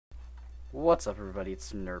What's up, everybody?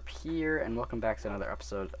 It's Nerp here, and welcome back to another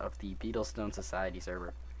episode of the Beetle Stone Society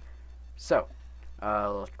server. So,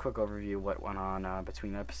 a quick overview of what went on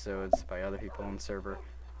between episodes by other people on the server.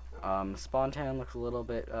 Spawn Town looks a little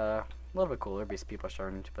bit cooler because people are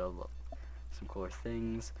starting to build some cooler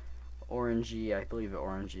things. Orangey, I believe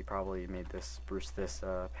Orangey probably made this spruce this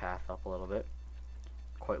path up a little bit.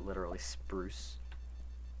 Quite literally spruce.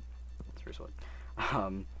 Spruce wood.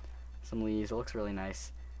 Some leaves. It looks really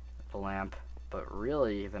nice. The lamp, but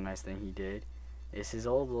really the nice thing he did is his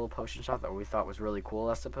old little potion shop that we thought was really cool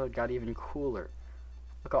last episode got even cooler.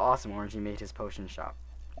 Look how awesome Orangey made his potion shop.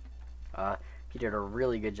 He did a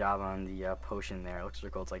really good job on the potion there. It looks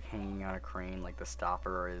really cool. It's like hanging on a crane, like the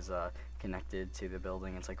stopper is connected to the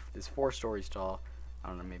building. It's like this 4-story stall. I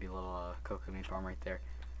don't know, maybe a little cocoa bean farm right there.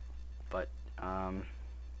 But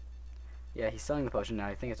yeah, he's selling the potion now.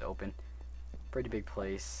 I think it's open. Pretty big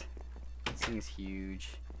place. This thing is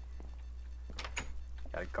huge.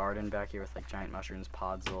 Got a garden back here with like giant mushrooms,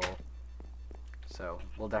 podzol. So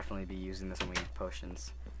we'll definitely be using this when we eat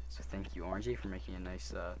potions. So thank you, Orangey, for making a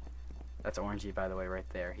nice. That's Orangey, by the way, right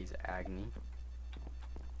there. He's Agni.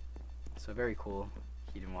 So very cool.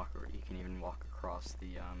 He can walk. You can even walk across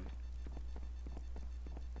the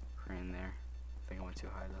crane there. I think I went too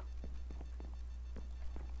high though.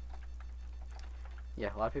 Yeah,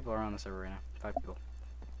 a lot of people are on the server right now. 5 people.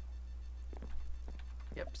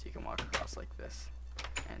 Yep. So you can walk across like this.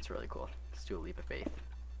 And it's really cool. Let's do a leap of faith.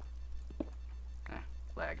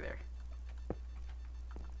 Lag there.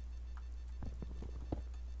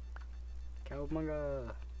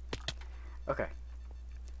 Cowabunga! Okay.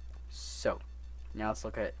 So, now let's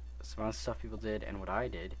look at some of the stuff people did and what I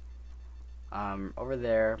did. Over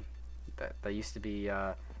there, that used to be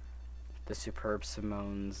the Superb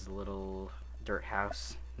Simone's little dirt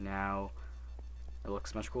house. Now, it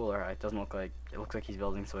looks much cooler. It looks like he's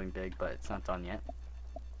building something big, but it's not done yet.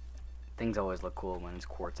 Things always look cool when it's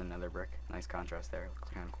quartz and nether brick. Nice contrast there.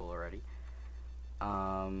 Looks kind of cool already.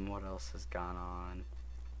 What else has gone on?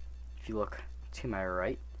 If you look to my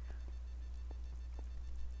right,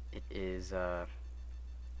 it is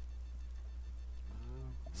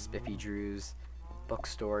Spiffy Drew's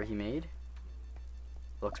bookstore he made.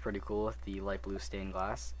 Looks pretty cool with the light blue stained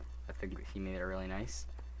glass. I think he made it really nice.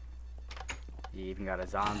 You even got a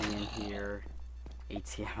zombie in here.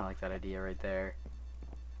 ATM, I like that idea right there.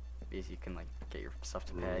 Because you can like get your stuff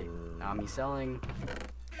to pay. He's selling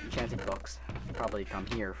enchanted books. Probably come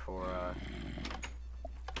here for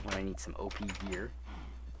when I need some OP gear.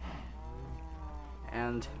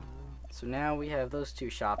 And so now we have those two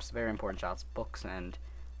shops, very important shops, books and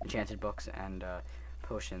enchanted books and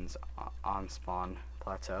potions on Spawn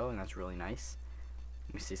Plateau, and that's really nice.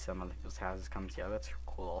 We see some other people's houses come together. That's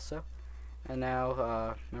cool also. And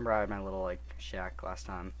now, remember I had my little like shack last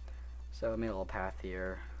time, so I made a little path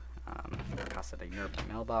here. Cost a Nerp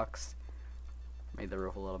mailbox. Made the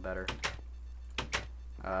roof a little better.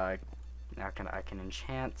 Now I can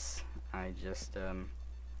enchant. I just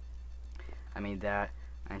I made that.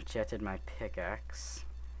 I enchanted my pickaxe,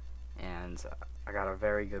 and I got a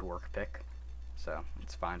very good work pick, so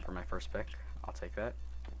it's fine for my first pick. I'll take that.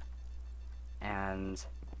 And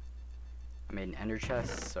I made an ender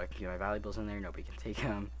chest so I can get my valuables in there. Nobody can take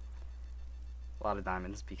them. A lot of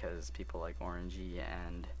diamonds because people like Orangey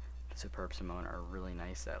and Superb Simone are really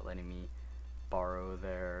nice at letting me borrow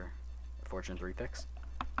their Fortune 3 picks.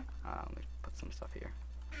 Let me put some stuff here.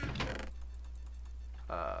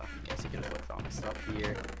 Yes, you can just put all my stuff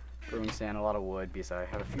here. Brewing sand, a lot of wood because I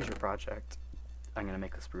have a future project. I'm going to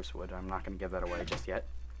make the spruce wood. I'm not going to give that away just yet.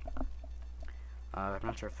 I'm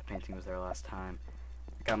not sure if the painting was there last time.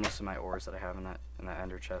 I got most of my ores that I have in that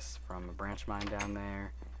ender chest from a branch mine down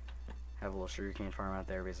there. Have a little sugarcane farm out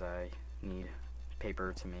there because I need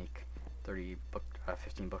paper to make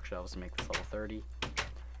 15 bookshelves to make this level 30.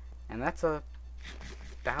 And that's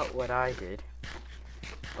about what I did.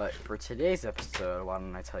 But for today's episode, why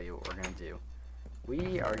don't I tell you what we're going to do?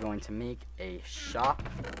 We are going to make a shop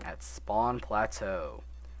at Spawn Plateau.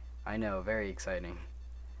 I know, very exciting.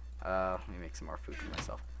 Let me make some more food for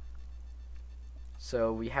myself.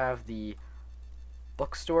 So we have the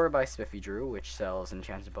bookstore by Spiffy Drew, which sells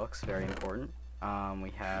enchanted books, very important.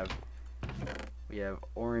 We have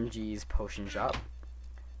Orangey's potion shop,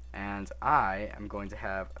 and I am going to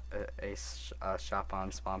have a shop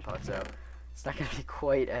on Spawn Plateau. It's not going to be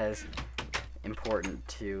quite as important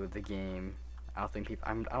to the game. I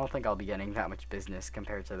don't think I'll be getting that much business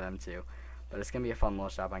compared to them two, but it's going to be a fun little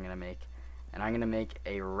shop I'm going to make, and I'm going to make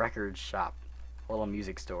a record shop, a little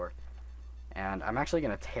music store. And I'm actually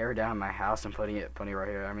gonna tear down my house and putting it right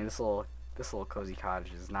here. I mean, this little cozy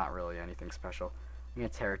cottage is not really anything special. I'm gonna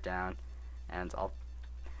tear it down, And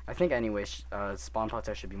I think anyway, spawn pods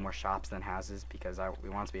there should be more shops than houses, because we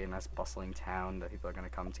want to be a nice bustling town that people are going to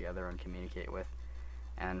come together and communicate with,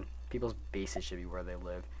 and people's bases should be where they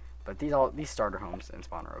live. But these starter homes in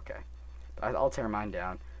spawn are okay. But I'll tear mine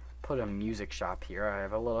down, put a music shop here. I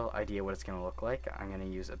have a little idea what it's going to look like. I'm going to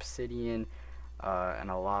use obsidian and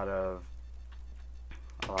a lot of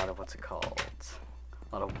what's it called?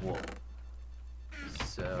 A lot of wool.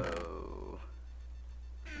 So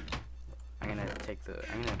I'm gonna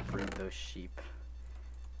breed those sheep,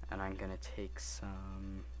 and I'm gonna take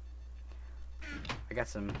some. I got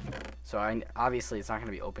some. So obviously it's not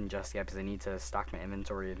gonna be open just yet because I need to stock my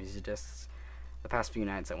inventory of music discs. The past few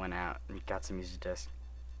nights I went out and got some music discs.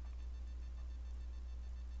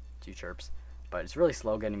 2 chirps, but it's really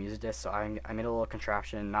slow getting music discs. So I made a little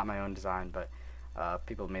contraption, not my own design, but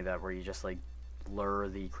people made that where you just like lure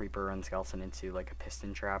the creeper and skeleton into like a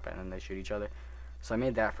piston trap, and then they shoot each other. So I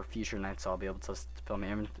made that for future nights, so I'll be able to fill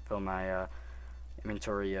my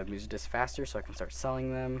inventory of music discs faster, so I can start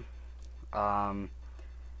selling them. And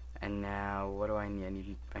now what do I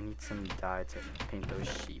need? I need some dye to paint those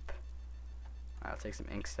sheep. I'll take some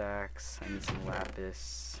ink sacks. I need some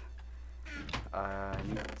lapis. I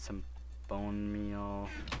need some bone meal.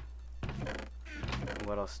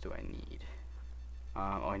 What else do I need?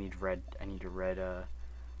 Oh, I need red. I need a red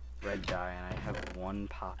dye, and I have 1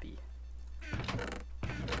 poppy.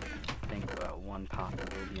 I think about 1 poppy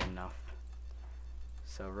will be enough.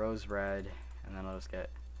 So rose red, and then I'll just get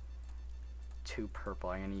 2 purple.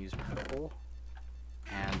 I'm going to use purple,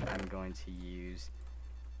 and I'm going to use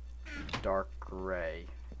dark gray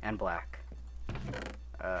and black.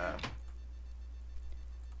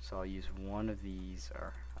 So I'll use 1 of these,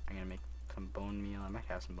 or I'm going to make some bone meal. I might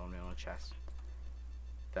have some bone meal in a chest.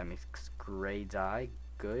 That makes gray dye.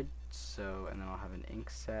 Good. So, and then I'll have an ink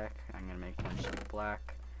sac. I'm going to make 1 sheet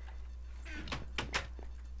black.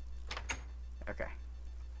 Okay.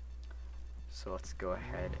 So let's go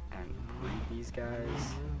ahead and breed these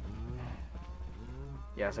guys.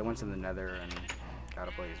 Yeah, so I went to the nether and got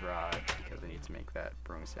a blaze rod because I need to make that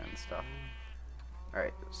brewing sand and stuff.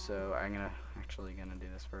 Alright, so I'm actually gonna do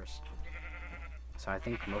this first. So I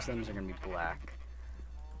think most of them are gonna be black.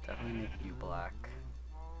 Definitely make you black.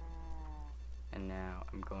 And now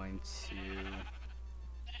I'm going to,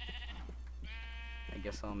 I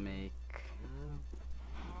guess I'll make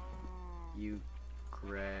you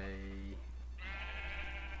gray,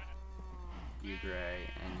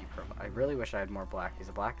 and you purple. I really wish I had more black, because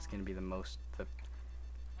the black is going to be it's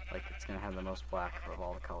going to have the most black of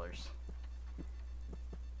all the colors.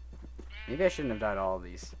 Maybe I shouldn't have dyed all of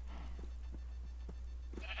these.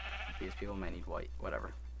 These people might need white,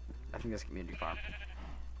 whatever. I think this is community farm.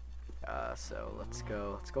 So let's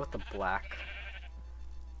go with the black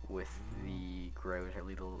with the gray, which I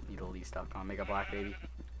need a lead stock on. Make a black baby.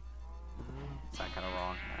 It's not kind of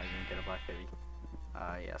wrong. I didn't get a black baby.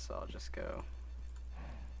 Yeah, so I'll just go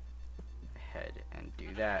ahead and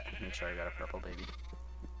do that. Make sure I got a purple baby.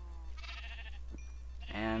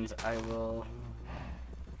 And I will.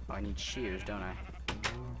 Oh, I need shears, don't I?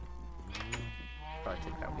 Probably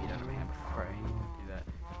take that weed out of my hand before I do that.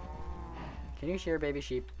 Can you shear baby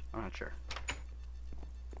sheep? I'm not sure.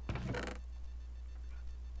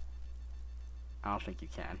 I don't think you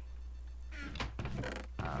can.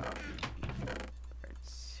 Alright,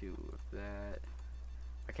 2 of that.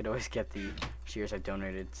 I could always get the shears I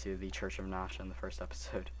donated to the Church of Notch in the first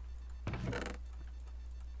episode.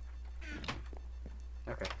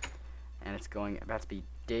 Okay. And it's about to be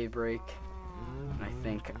daybreak. And I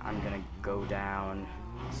think I'm gonna go down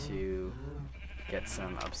to get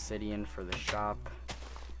some obsidian for the shop.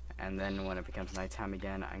 And then when it becomes nighttime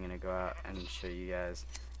again, I'm gonna go out and show you guys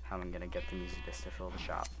how I'm gonna get the music disc to fill the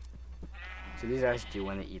shop. So these guys do,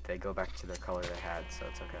 when they eat, they go back to their color they had, so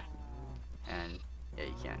it's okay. And yeah,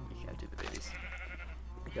 you can't do the babies.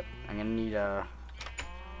 Yep, I'm gonna need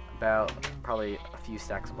about probably a few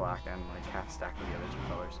stacks of black and like half a stack of the other 2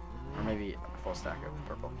 colors, or maybe a full stack of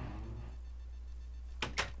purple.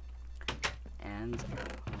 And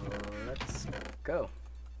let's go.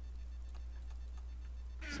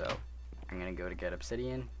 So I'm gonna go to get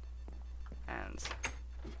obsidian, and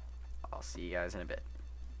I'll see you guys in a bit.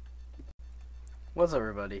 What's up,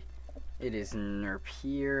 everybody? It is Nerp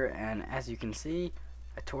here, and as you can see,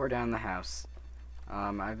 I tore down the house.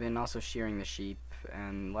 I've been also shearing the sheep,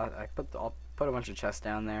 and I'll put a bunch of chests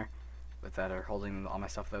down there with that are holding all my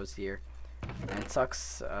stuff that was here. And it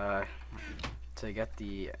sucks to get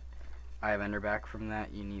the Eye of Ender back from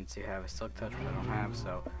that. You need to have a silk touch, which I don't have.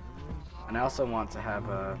 So, and I also want to have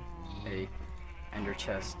a ender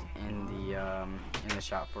chest in the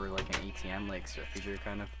shop for like an ATM, like Swift feature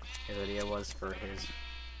kind of his idea was for his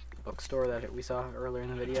bookstore that we saw earlier in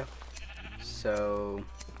the video. So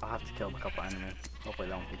I'll have to kill a couple enemies. Hopefully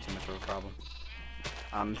that won't be too much of a problem.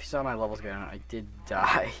 If you saw my levels going on, I did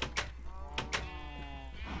die.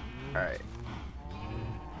 Alright.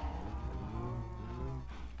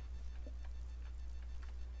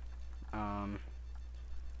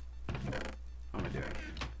 What am I doing?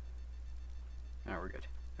 Oh, we're good.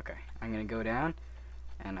 Okay, I'm gonna go down,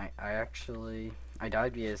 and I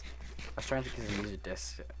died because I was trying to get a music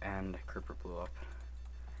disc, and a creeper blew up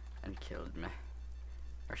and killed me.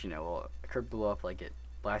 Actually, no, well, a creeper blew up, like, it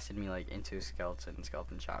blasted me, like, into a skeleton, and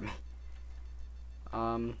skeleton shot me.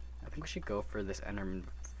 I think we should go for this enderman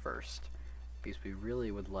first, because we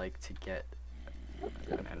really would like to get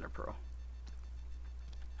an ender pearl.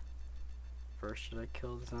 First, should I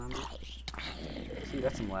kill the zombie? See,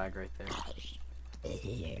 that's some lag right there.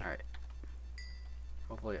 Alright.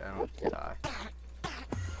 Hopefully I don't die.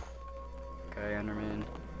 Okay, enderman.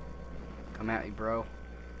 Come at me, bro.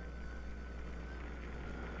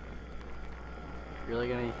 Really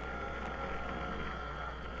gonna...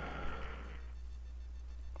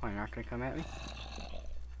 Oh, you're not gonna come at me?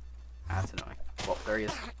 That's annoying. Well, there he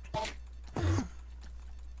is.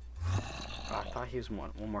 Oh, I thought he was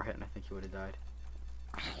one more hit and I think he would have died.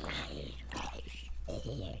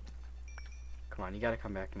 Come on, you gotta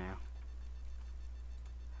come back now.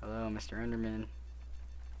 Hello, Mr. Enderman.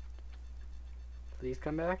 Please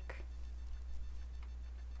come back.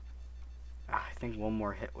 Ah, I think one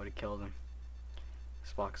more hit would have killed him.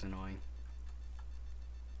 This block's annoying.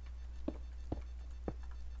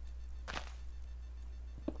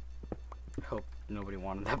 Hope nobody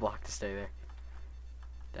wanted that block to stay there.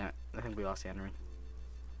 Damn it, I think we lost the Enderman.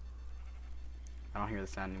 I don't hear the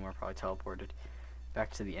sound anymore, probably teleported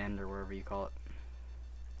back to the end or wherever you call it.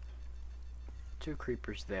 2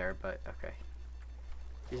 creepers there, but okay.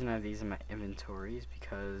 The reason I have these in my inventory is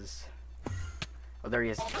because... Oh, there he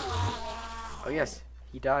is. Oh yes,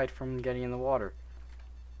 he died from getting in the water.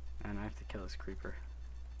 And I have to kill this creeper.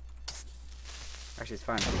 Actually, it's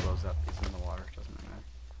fine if he blows up. He's in the water, doesn't matter.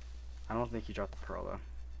 I don't think he dropped the pearl though.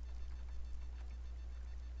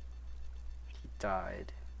 He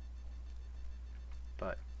died.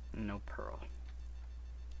 But no pearl.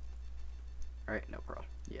 Alright, no pearl.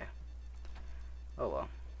 Yeah. Oh well.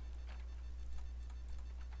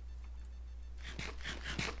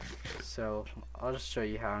 So, I'll just show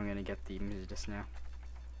you how I'm gonna get the music disc now.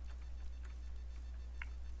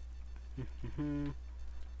 Oh,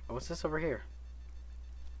 what's this over here?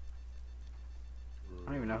 I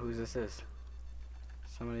don't even know whose this is.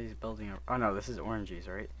 Somebody's building a... Oh no, this is Orangey's,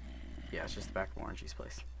 right? Yeah, it's just the back of Orangey's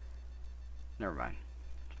place. Never mind.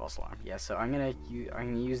 False alarm. Yeah, so I'm gonna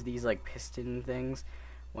use these like piston things.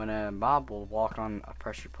 When a mob will walk on a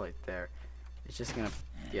pressure plate there, it's just gonna...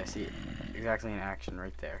 Yeah, see, exactly in action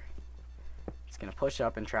right there. It's gonna push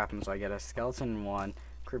up and trap him, so I get a skeleton in one,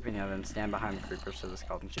 creeper in the other, and stand behind the creeper so the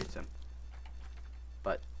skeleton shoots him.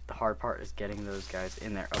 But the hard part is getting those guys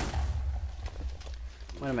in there. Oh.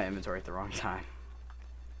 Went in my inventory at the wrong time.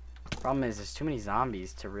 Problem is, there's too many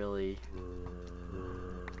zombies to really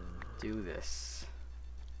do this.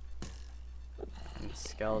 And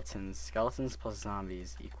skeletons plus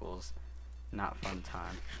zombies equals not fun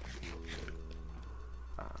time.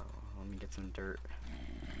 Let me get some dirt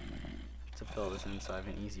to fill this in so I have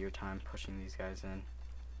an easier time pushing these guys in.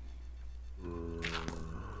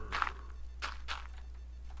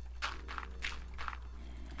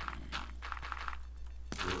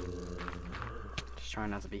 Just trying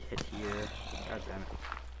not to be hit here. God damn it.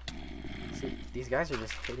 See, these guys are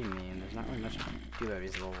just hitting me and there's not really much I can do about it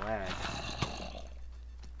because of the lag.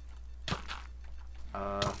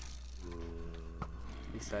 At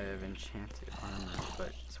least I have enchanted armor,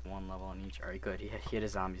 but it's 1 level on each. Alright, good. He hit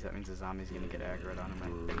his zombies. That means the zombie's gonna get aggroed on him, I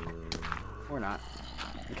think. Or not.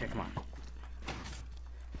 Okay, come on.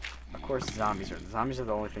 Of course, the zombies are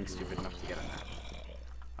the only thing stupid enough to get on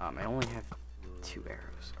that. I only have 2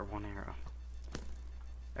 arrows, or 1 arrow.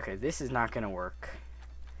 Okay, this is not gonna work.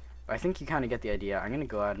 But I think you kind of get the idea. I'm gonna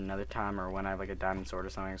go out another time, or when I have like a diamond sword or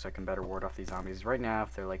something, so I can better ward off these zombies. Right now,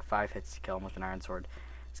 if they're like 5 hits to kill them with an iron sword,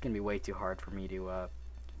 it's gonna be way too hard for me to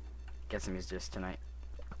get some use tonight.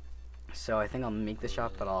 So I think I'll make the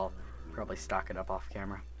shop, but I'll probably stock it up off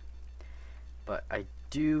camera. But I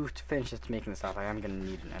do, to finish just making this up, I am gonna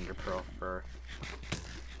need an ender pearl for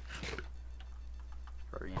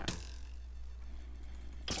you know.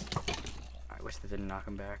 I wish that didn't knock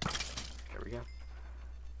him back. There we go.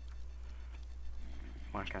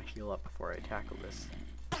 I want to kind of heal up before I tackle this.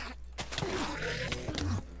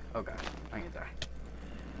 Oh god, I'm gonna die.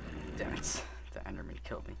 Damn it. The Enderman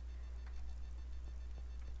killed me.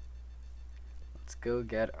 Let's go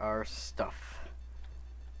get our stuff.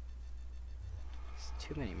 There's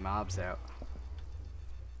too many mobs out.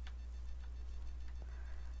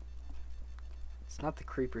 It's not the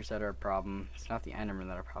creepers that are a problem. It's not the Endermen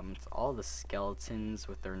that are a problem. It's all the skeletons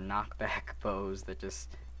with their knockback bows that just,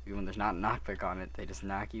 even when there's not knockback on it, they just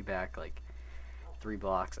knock you back like 3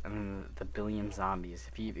 blocks. And then the billion zombies.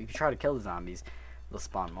 If you try to kill the zombies, they'll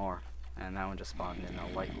spawn more. And that one just spawned in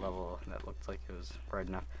a white level that looked like it was bright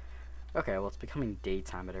enough. Okay, well, it's becoming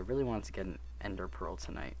daytime, but I really wanted to get an ender pearl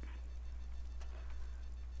tonight.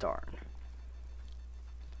 Darn.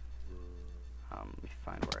 Let me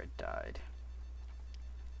find where I died.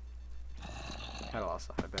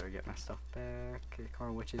 Also, I better get my stuff back. Come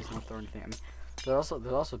on, witches, don't throw anything at me. There's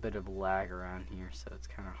also a bit of lag around here, so it's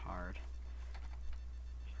kind of hard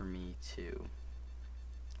for me to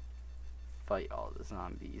fight all the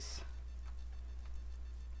zombies.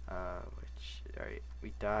 Alright,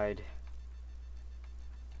 we died.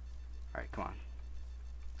 Alright, come on.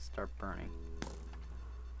 Start burning.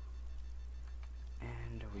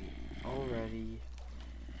 And we already...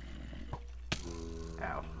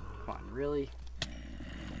 Ow. Come on, really?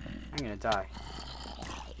 I'm gonna die.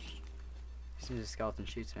 As soon as a skeleton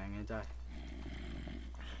shoots me, I'm gonna die.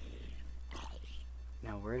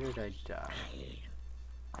 Now, where did I die?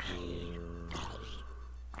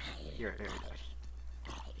 Here I died.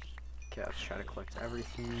 Okay, let's try to collect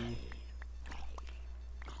everything.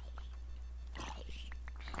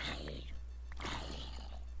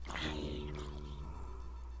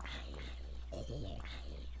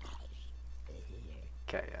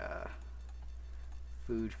 Okay,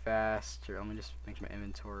 food fast, or let me just make my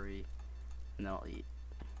inventory, and then I'll eat.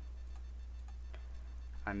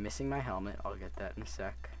 I'm missing my helmet. I'll get that in a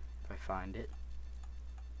sec, if I find it.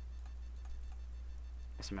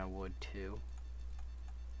 Missing my wood, too.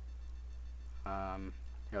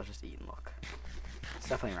 Here, I'll just eat and look. It's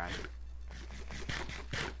definitely around here.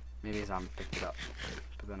 Maybe a zombie picked it up,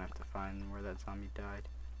 but then I have to find where that zombie died.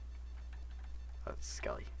 Oh, it's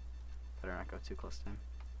Skelly. Better not go too close to him.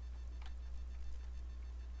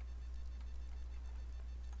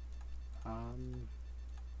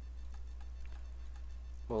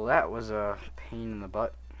 Well, that was a pain in the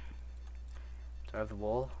butt. Do I have the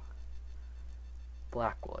wool?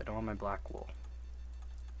 Black wool. I don't want my black wool.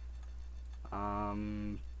 I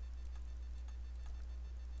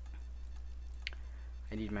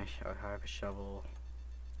need my I have a shovel.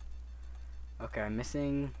 Okay, I'm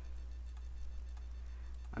missing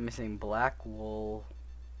black wool.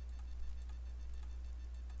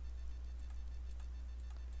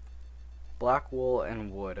 Black wool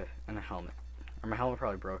and wood and a helmet. Or my helmet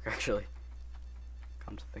probably broke, actually.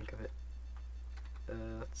 Come to think of it.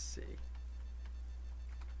 Let's see.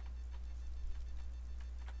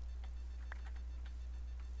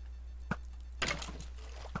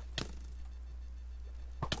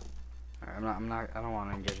 Alright, I don't want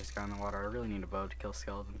to engage this guy in the water. I really need a bow to kill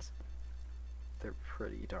skeletons. They're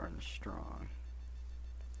pretty darn strong.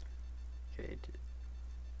 Okay,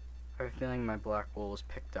 I have a feeling my black wool was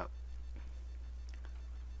picked up.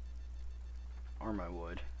 Or my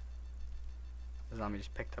wood. The zombie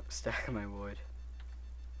just picked up a stack of my wood.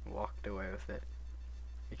 And walked away with it.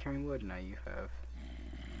 You're carrying wood, now you have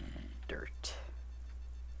dirt.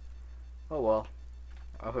 Oh well.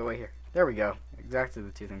 Oh, wait here. There we go. Exactly the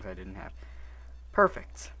two things I didn't have.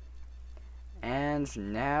 Perfect.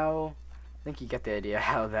 And now, I think you get the idea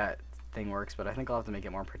how that thing works, but I think I'll have to make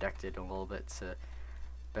it more protected a little bit to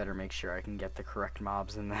better make sure I can get the correct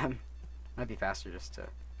mobs in them. Might be faster just to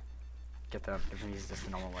get them, if I use this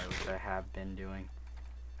the normal way, which I have been doing.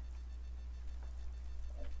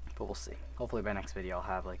 But we'll see. Hopefully by next video I'll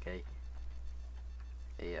have like a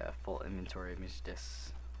full inventory of music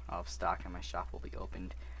discs of stock, and my shop will be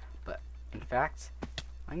opened. But in fact,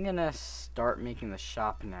 I'm gonna start making the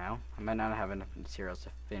shop now. I might not have enough materials to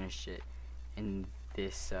finish it in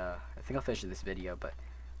this, I think I'll finish it this video, but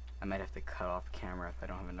I might have to cut off camera if I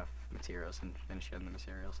don't have enough materials and finish getting the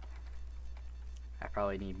materials. I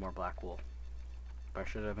probably need more black wool, but I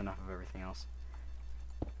should have enough of everything else.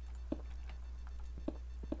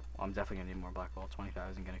 Well, I'm definitely gonna need more black wool.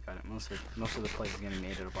 25 isn't gonna cut it. Most of the place is gonna be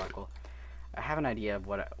made out of black wool. I have an idea of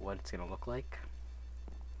what it's gonna look like.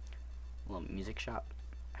 A little music shop.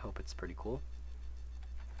 I hope it's pretty cool.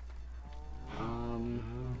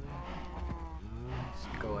 Let's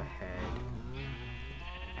go ahead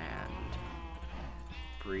and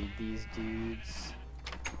breed these dudes.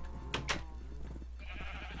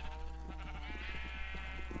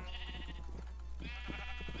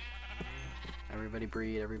 I Everybody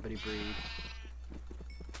breed, everybody breed.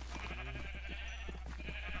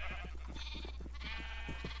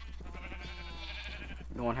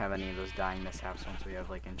 We won't have any of those dying mishaps once we have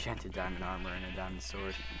like enchanted diamond armor and a diamond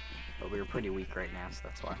sword. But we were pretty weak right now, so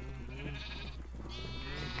that's why.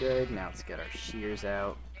 Good, now let's get our shears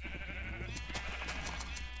out.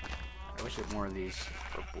 I wish that more of these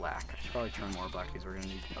were black. I should probably turn more black because we're going to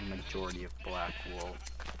need a majority of black wool.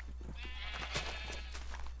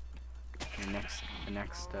 The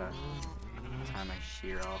next time I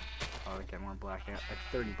shear, I'll get more black out, like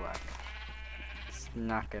 30 black. It's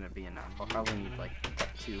not going to be enough. I'll probably need like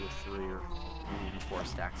 2 or 3 or even 4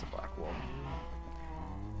 stacks of black wool.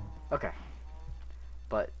 Okay.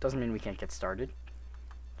 But doesn't mean we can't get started.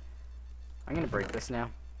 I'm going to break this now.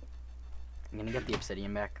 I'm going to get the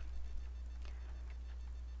obsidian back.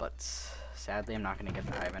 But sadly, I'm not going to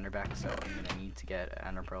get the hive ender back, so I'm going to need to get an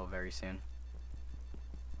ender pearl very soon.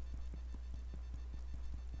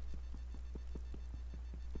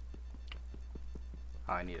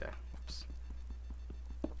 Oh, I need a... Oops.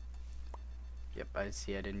 Yep, I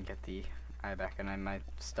see I didn't get the eye back, and my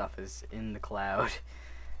stuff is in the cloud.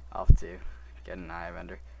 I'll have to get an eye of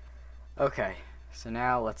ender. Okay, so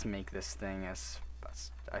now let's make this thing as...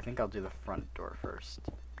 I think I'll do the front door first.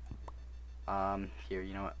 Here,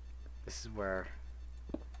 you know what? This is where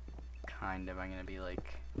kind of I'm going to be,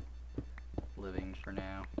 like, living for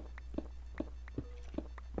now.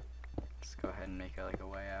 Let's go ahead and make it, like, a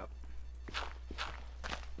way out.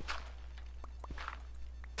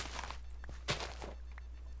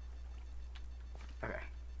 Okay.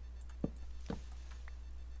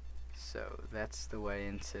 So, that's the way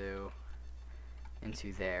into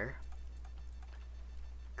there.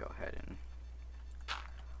 Go ahead and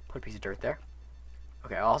put a piece of dirt there.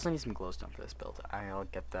 Okay, I also need some glowstone for this build. I'll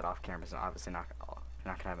get that off camera, so I'm obviously not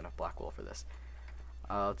gonna have enough black wool for this.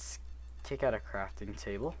 Let's take out a crafting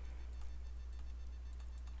table.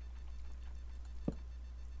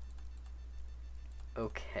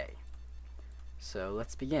 Okay, so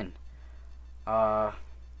let's begin. So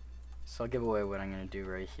I'll give away what I'm gonna do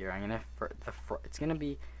right here. It's gonna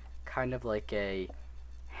be kind of like a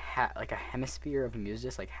hemisphere of a music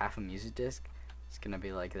disc, like half a music disc. It's gonna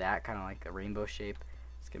be like that, kind of like a rainbow shape.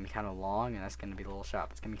 It's gonna be kind of long, and that's gonna be the little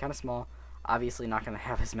shop. It's gonna be kind of small. Obviously, not gonna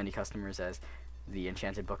have as many customers as the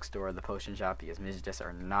enchanted bookstore or the potion shop, because music discs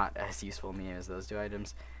are not as useful to me as those 2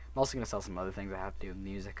 items. I'm also gonna sell some other things that have to do with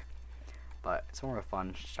music, but it's more of a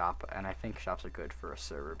fun shop, and I think shops are good for a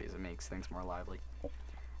server because it makes things more lively.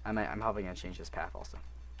 I'm probably gonna change this path also.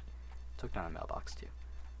 Took down a mailbox too.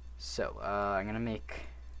 So I'm gonna make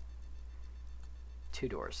 2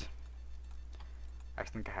 doors. I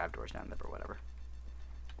think I have doors down there, but whatever.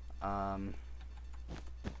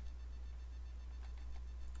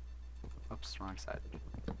 Oops, wrong side.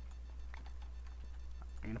 I'm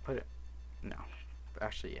gonna put it. No,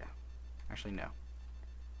 actually, yeah. Actually, no.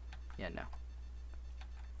 Yeah, no.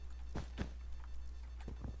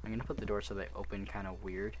 I'm gonna put the doors so they open kind of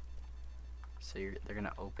weird. So they're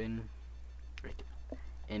gonna open like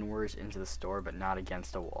inwards into the store, but not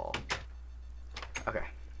against a wall. Okay.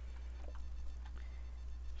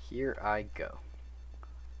 Here I go.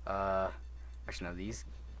 Actually no,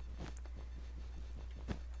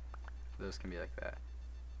 those can be like that.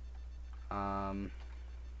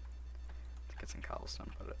 Let's get some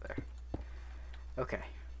cobblestone, put it there. Okay.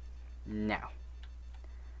 Now,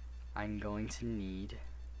 I'm going to need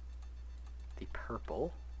the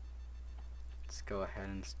purple. Let's go ahead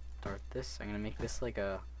and start this. I'm gonna make this like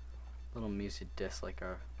a little music disc, like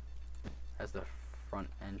as the front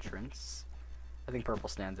entrance. I think purple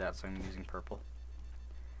stands out, so I'm using purple.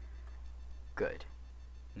 Good.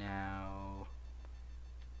 Now,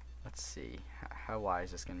 let's see. How wide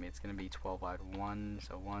is this going to be? It's going to be 12 wide. 1,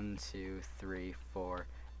 so 1, 2, 3, 4,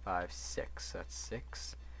 5, 6. That's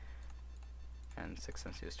 6. And 6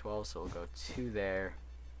 times 2 is 12, so we'll go 2 there.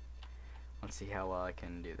 Let's see how well I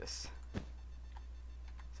can do this.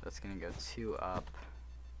 So it's going to go 2 up,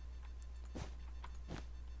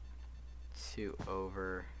 2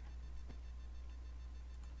 over,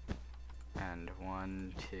 and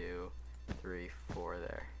 1, 2, 3, 4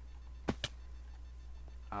 there.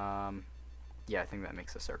 Yeah, I think that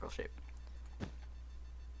makes a circle shape.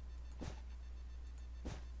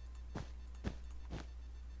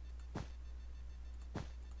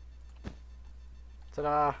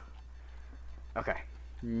 Ta-da! Okay,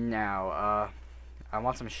 now, I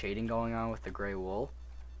want some shading going on with the gray wool.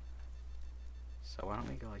 So why don't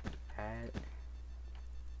we go like that?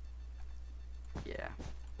 Yeah.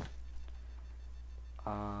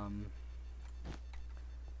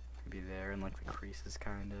 Maybe there, and like the creases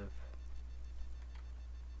kind of.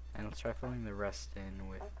 And let's try filling the rest in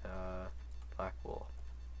with black wool.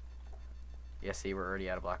 Yeah, see, we're already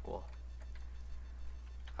out of black wool.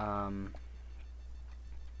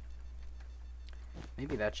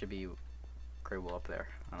 Maybe that should be gray wool up there.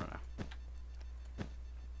 I don't know.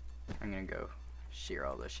 I'm gonna go shear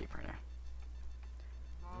all those sheep right now.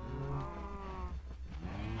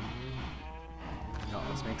 No,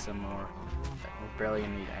 let's make some more. We're barely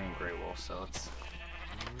gonna need any gray wool, so let's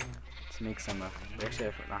make some. We actually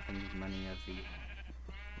are not gonna need many of the.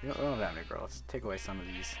 We don't have that many gray. Let's take away some of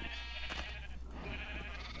these.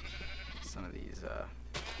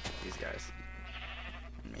 These guys,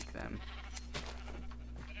 and make them.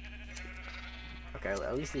 Okay,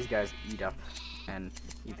 at least these guys eat up and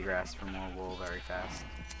eat the grass for more wool very fast.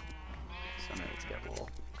 So maybe let's get wool.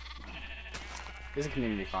 This is a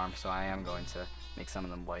community farm, so I am going to make some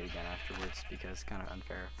of them white again afterwards because it's kind of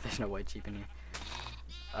unfair if there's no white sheep in here.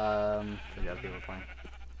 For the other people playing.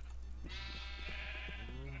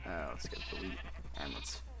 Let's get the wheat and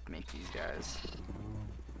let's make these guys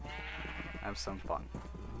have some fun.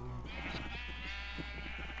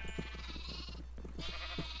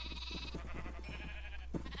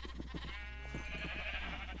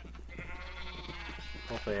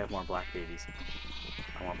 Hopefully I have more black babies.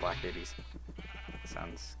 I want black babies.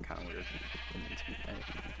 Sounds kind of weird.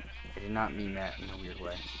 I did not mean that in a weird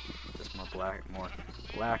way. Just more black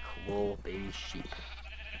wool baby sheep.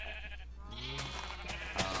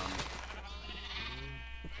 Might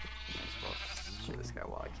as well shoot this guy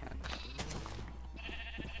while I can.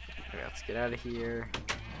 Okay, let's get out of here.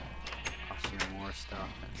 I'll shoot more stuff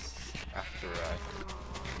after I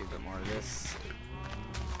do a bit more of this.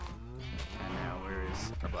 And now where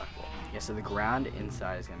is our black wool? Yeah, so the ground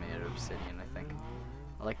inside is gonna be made of obsidian, I think.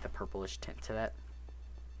 I like the purplish tint to that.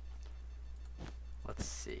 Let's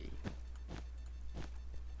see.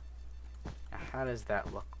 Now, how does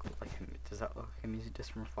that look like? Does that look like a music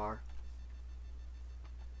disc from afar?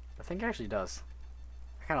 I think it actually does.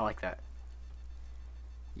 I kind of like that.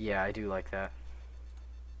 Yeah, I do like that.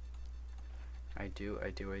 I do.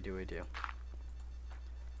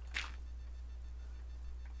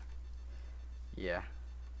 Yeah,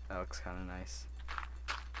 that looks kind of nice.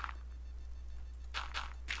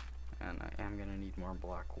 And I am gonna need more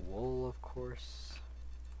black wool, of course.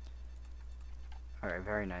 Alright,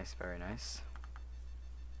 very nice, very nice.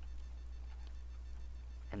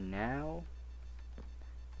 And now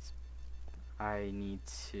I need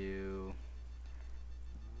to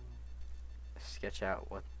sketch out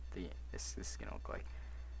what this is gonna look like.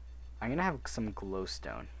 I'm gonna have some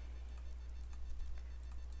glowstone,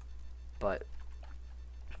 but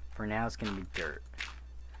for now it's gonna be dirt.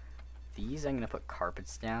 These I'm gonna put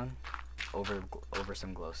carpets down over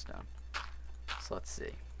some glowstone. So let's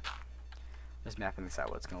see. Just mapping this out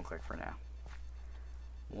what it's gonna look like for now.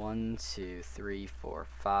 1, 2, 3, 4,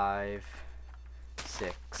 5,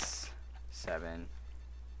 6, 7,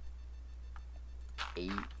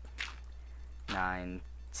 8, 9,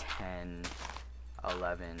 10,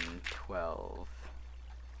 11, 12.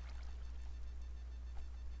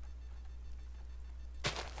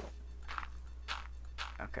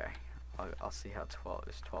 Okay, I'll see how 12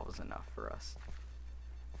 is enough for us.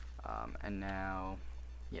 And now,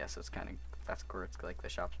 yeah, so it's kind of, that's where it's like the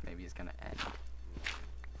shop maybe is gonna end.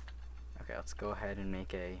 Okay, let's go ahead and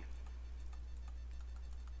make a.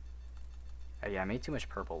 Yeah, I made too much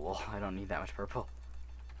purple wool. I don't need that much purple.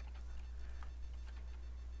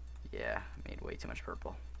 Yeah, I made way too much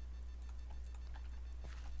purple.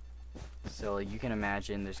 So you can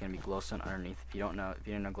imagine there's gonna be glowstone underneath. If you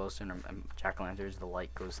didn't know glowstone or jack-o'-lanterns, the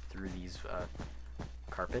light goes through these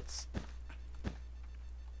carpets.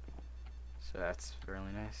 So that's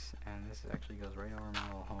really nice. And this actually goes right over my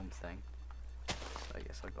little home thing. So I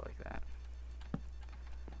guess I'll go like that.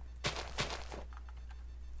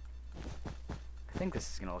 I think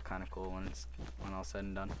this is gonna look kind of cool when all said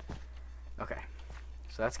and done. Okay,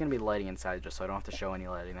 so that's gonna be lighting inside, just so I don't have to show any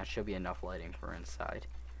lighting. That should be enough lighting for inside.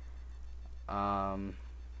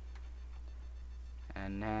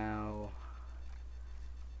 And now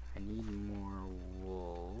I need more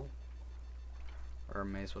wool, or I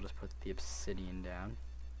may as well just put the obsidian down.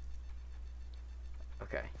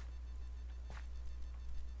 Okay.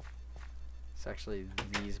 So actually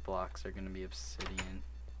these blocks are going to be obsidian.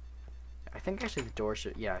 I think actually the door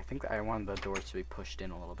should, yeah, I think I want the doors to be pushed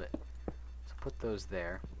in a little bit. So put those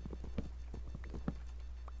there.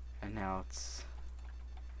 And now let's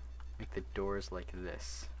make the doors like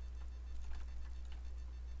this.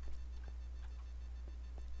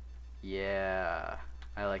 Yeah,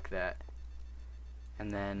 I like that.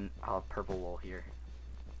 And then I'll have purple wool here.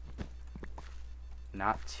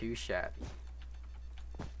 Not too shabby.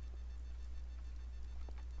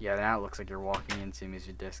 Yeah, now it looks like you're walking into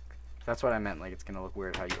music disc. That's what I meant, like it's gonna look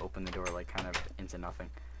weird how you open the door like kind of into nothing.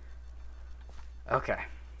 Okay,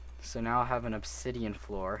 so now I'll have an obsidian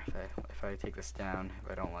floor. If I take this down,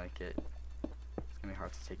 if I don't like it, it's gonna be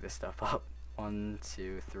hard to take this stuff up. 1,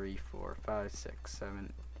 2, 3, 4, 5, 6,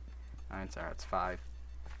 7, 9, sorry, it's 5.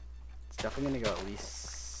 It's definitely gonna go at least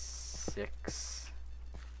 6,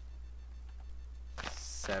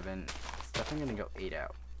 7. It's definitely gonna go 8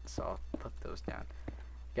 out. So I'll put those down.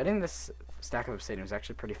 Getting this stack of obsidian was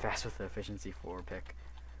actually pretty fast with the efficiency 4 pick.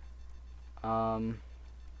 And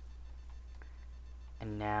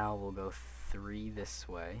now we'll go 3 this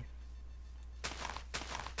way.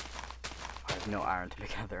 I have no iron to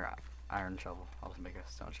make another iron shovel. I'll just make a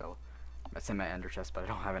stone shovel. That's in my ender chest, but I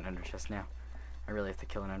don't have an ender chest now. I really have to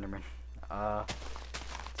kill an enderman.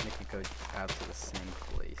 Let's make it go out to the same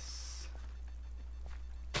place.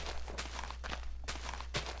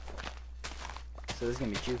 So there's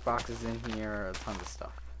gonna be jukeboxes in here, tons of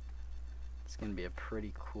stuff. It's gonna be a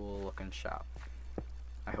pretty cool looking shop.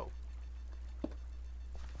 I hope.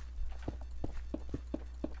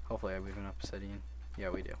 Hopefully we have enough obsidian.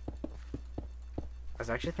 Yeah, we do. I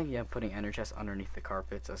was actually thinking of putting ender chests underneath the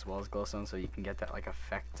carpets as well as glowstone, so you can get that like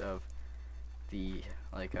effect of the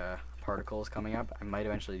like particles coming up. I might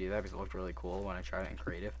eventually do that because it looked really cool when I tried it in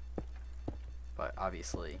creative. But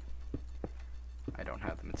obviously I don't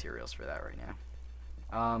have the materials for that right now.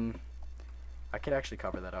 I could actually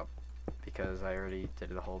cover that up because I already did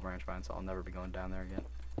the whole branch vine, so I'll never be going down there again.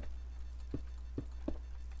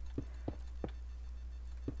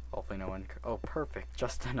 Hopefully no one. Oh, perfect,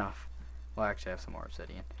 just enough. Well, actually, I have some more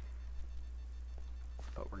obsidian,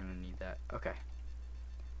 but we're gonna need that. Okay.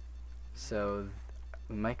 So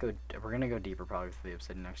we might go. We're gonna go deeper probably with the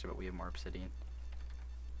obsidian actually, but we have more obsidian.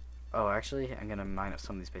 Oh, actually, I'm gonna mine up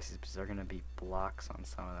some of these spaces because they're gonna be blocks on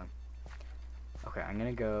some of them. Okay, I'm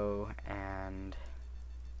gonna go and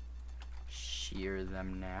shear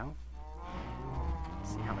them now.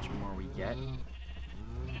 See how much more we get.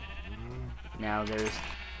 Now there's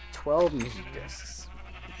 12 music discs.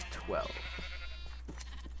 12.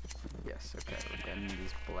 Yes, okay, we're getting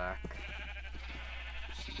these black.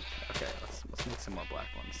 Okay, let's make some more black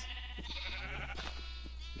ones.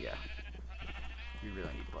 Yeah. We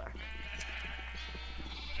really need black.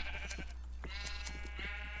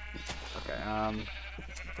 Okay,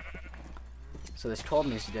 so there's 12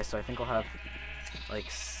 music discs, so I think I'll have like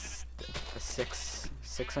six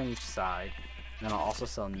on each side. And then I'll also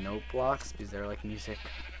sell note blocks because they're like music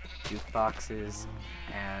jukeboxes,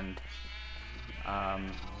 and I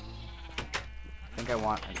think I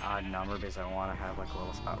want an odd number because I want to have like a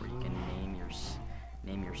little spot where you can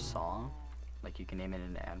name your song, like you can name it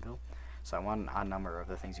in an anvil. So I want an odd number of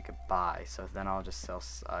the things you could buy. So then I'll just sell.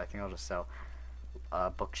 I think I'll just sell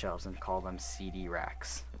bookshelves and call them CD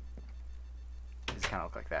racks. These kind of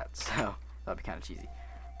look like that, so that'd be kind of cheesy,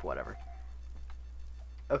 but whatever.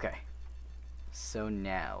 Okay, so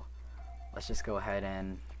now let's just go ahead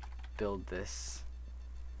and build this.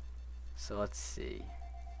 So let's see,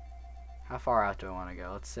 how far out do I want to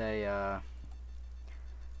go? Let's say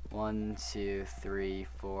 1, 2, 3,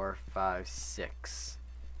 4, 5, 6,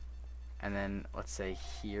 and then let's say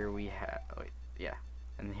here we have,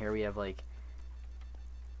 and here we have like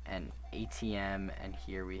an ATM, and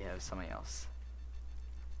here we have something else.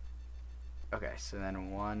 Okay, so then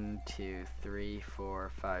 1, 2, 3,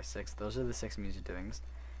 4, 5, 6. Those are the 6 music things,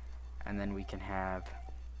 and then we can have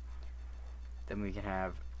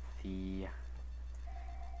the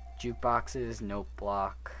jukeboxes, note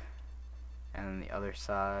block, and then the other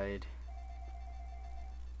side,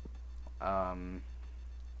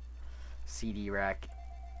 CD rack,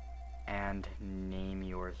 and name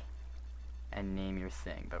your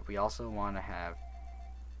thing. But we also want to have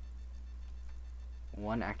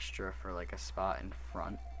one extra for like a spot in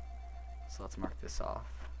front, so let's mark this off.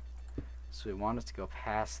 So we want it to go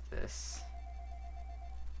past this,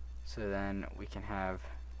 so then we can have,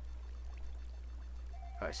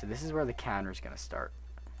 alright, so this is where the counter is going to start,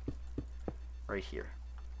 right here.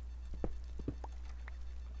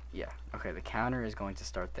 Yeah, okay, the counter is going to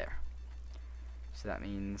start there. So that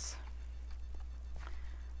means,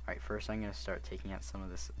 alright, first I'm going to start taking out some of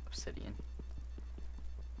this obsidian.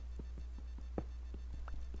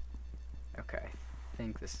 Okay, I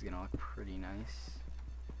think this is going to look pretty nice.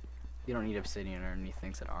 You don't need obsidian underneath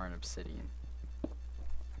things that aren't obsidian.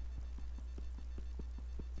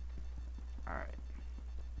 Alright.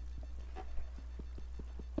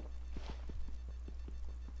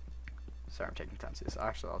 Sorry, I'm taking time to do this.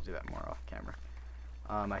 Actually, I'll do that more off camera.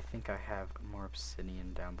 I think I have more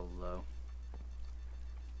obsidian down below.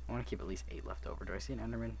 I want to keep at least 8 left over. Do I see an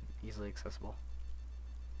enderman easily accessible?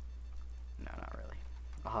 No, not really.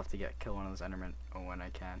 I'll have to kill one of those Endermen when I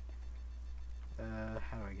can.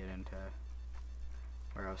 How do I get into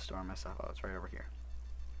where I was storing my stuff? Oh, it's right over here.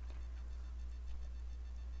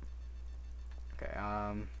 Okay,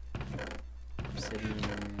 obsidian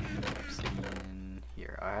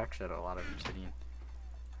here. I actually had a lot of obsidian.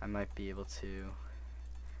 I might be able to,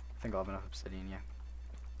 I think I'll have enough obsidian, yeah.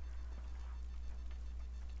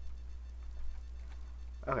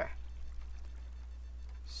 Okay.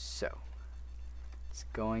 So, it's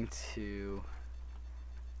going to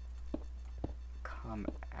come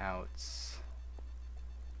out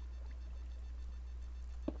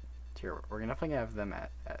here. We're definitely gonna have them at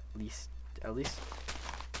least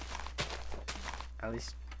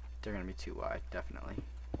they're gonna be too wide, definitely.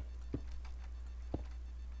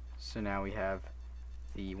 So now we have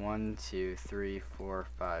the 1, 2, 3, 4,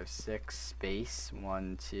 5, 6 space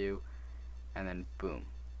 1, 2, and then boom.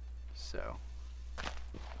 So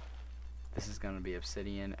this is gonna be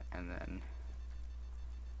obsidian, and then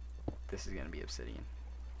this is gonna be obsidian.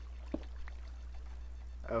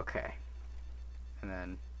 Okay, and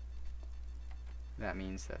then that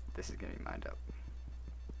means that this is gonna be mined up.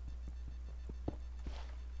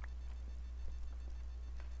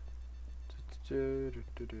 Do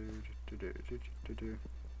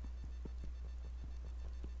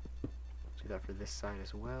that for this side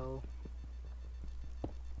as well.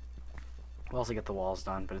 We'll also get the walls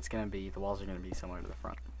done, but the walls are gonna be similar to the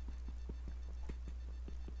front.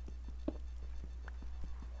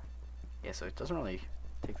 Yeah, so it doesn't really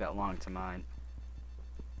take that long to mine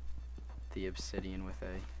the obsidian with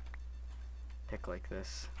a pick like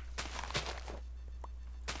this.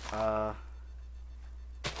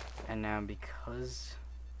 And now because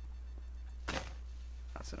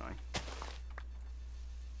that's annoying.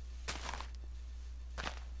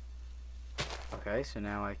 Okay, so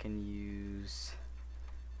now I can use,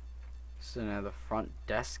 so now the front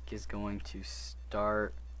desk is going to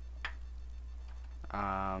start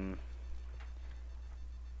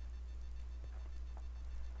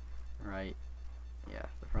right, yeah,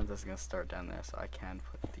 the front desk is going to start down there, so I can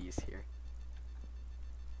put these here.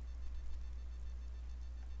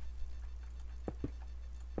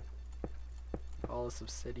 All this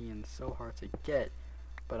obsidian, so hard to get,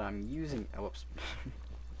 but I'm using, oh, whoops.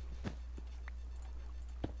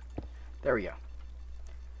 There we go.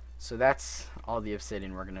 So that's all the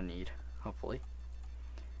obsidian we're gonna need, hopefully.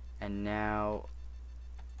 And now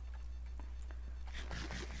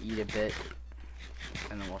eat a bit,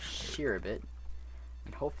 and then we'll shear a bit,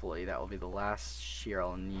 and hopefully that will be the last shear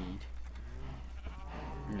I'll need.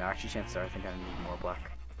 No, actually, chances are I think I need more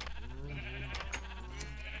black.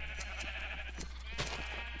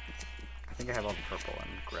 I think I have all the purple and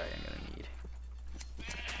gray I'm gonna need.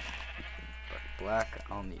 But black,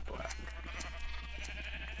 I'll need black.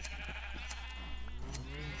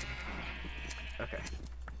 Okay.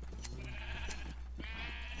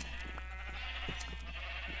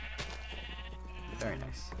 Very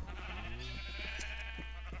nice.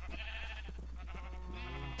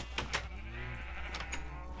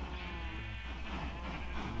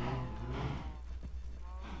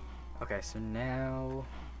 Okay, so now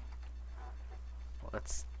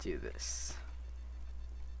let's do this.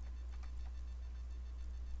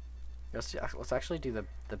 Let's actually do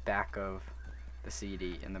the back of the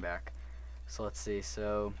CD in the back. So let's see.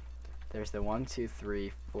 So there's the 1, 2,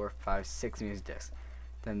 3, 4, 5, 6 music discs.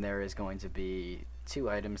 Then there is going to be 2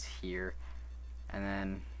 items here, and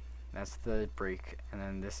then that's the break. And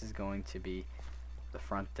then this is going to be the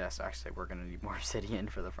front desk. Actually, we're gonna need more obsidian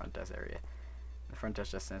for the front desk area. The front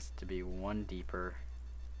desk just has to be 1 deeper,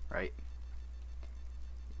 right?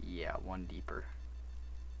 Yeah, 1 deeper.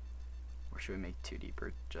 Or should we make 2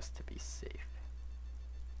 deeper just to be safe?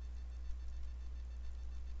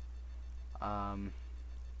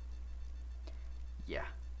 Yeah.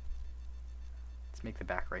 Let's make the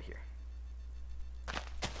back right here.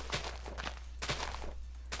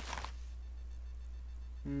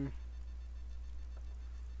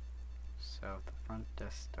 So the front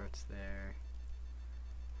desk starts there.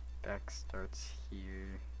 Back starts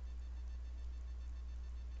here.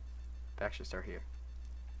 Back should start here.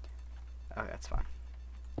 Okay, that's fine.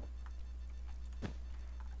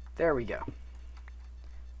 There we go.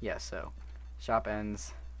 Yeah, so shop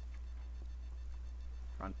ends.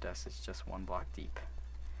 Front desk is just 1 block deep.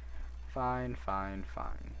 Fine, fine,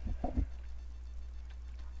 fine.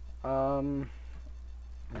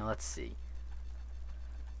 Now let's see.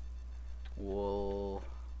 We'll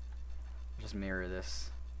just mirror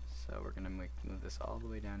this. So we're gonna move this all the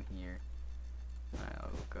way down here.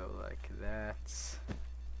 I'll go like that.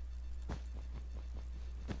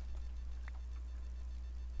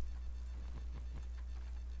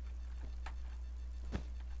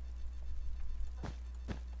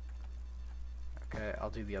 Okay,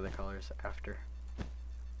 I'll do the other colors after.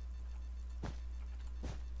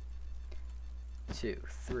 2,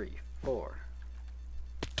 3, 4.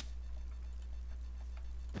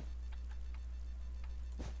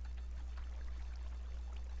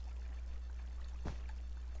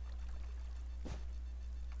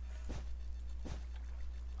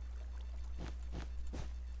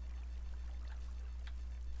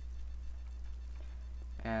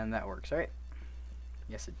 And that works, right?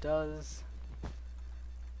 Yes, it does.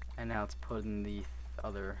 And now it's putting the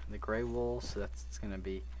gray wool, so it's gonna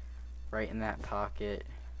be right in that pocket,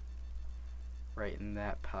 right in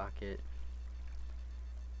that pocket.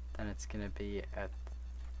 Then it's gonna be at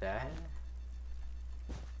that,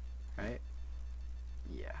 right?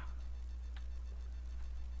 Yeah.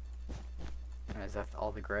 And is that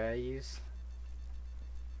all the gray I use?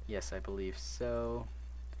 Yes, I believe so.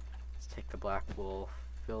 Let's take the black wool,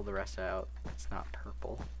 fill the rest out. It's not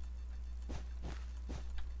purple.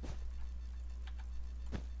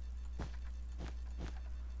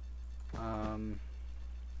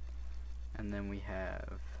 And then we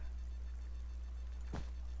have, okay,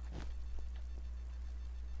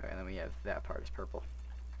 and then we have that part is purple.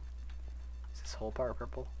 Is this whole part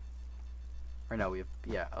purple? Or no, we have,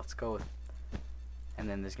 yeah, let's go with, and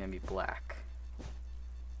then there's gonna be black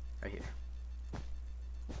right here.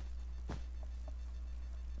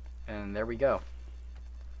 And there we go.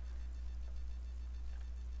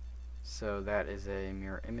 So that is a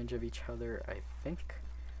mirror image of each other, I think.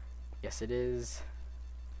 Yes, it is.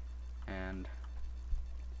 And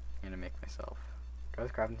I'm gonna make myself. Do I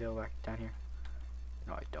have the crafting table back down here?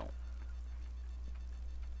 No, I don't.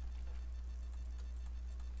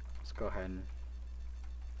 Let's go ahead and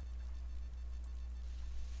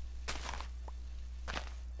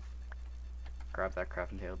grab that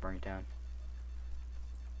crafting table, bring it down.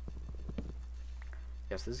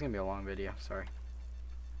 Yes, this is gonna be a long video, sorry.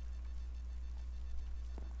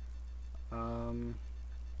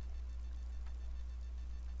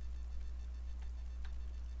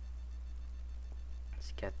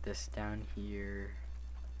 Let's get this down here.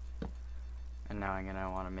 And now I'm gonna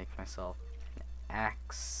want to make myself an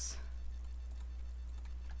axe.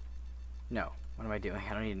 No, what am I doing?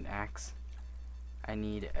 I don't need an axe. I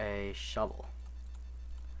need a shovel.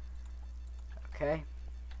 Okay.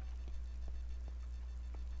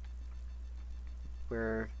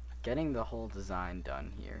 We're getting the whole design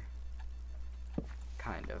done here.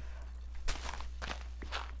 Kind of.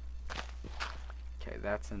 Okay,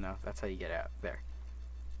 that's enough. That's how you get out. There.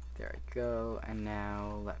 There I go. And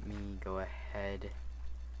now let me go ahead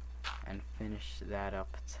and finish that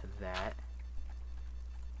up to that.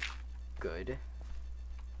 Good.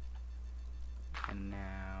 And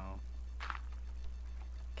now,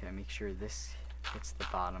 okay, make sure this hits the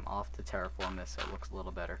bottom. I'll have to terraform this so it looks a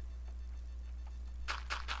little better.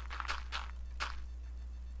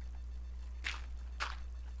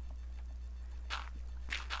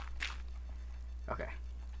 Okay,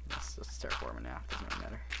 let's terraform it now. Doesn't really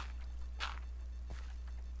matter.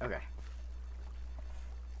 Okay.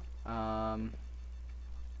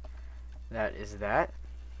 That is that.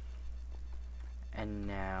 And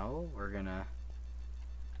now we're gonna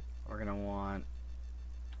want,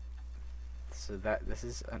 so that this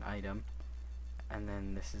is an item, and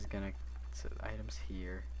then this is gonna, so the items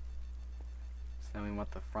here. So then we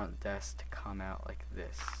want the front desk to come out like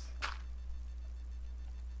this.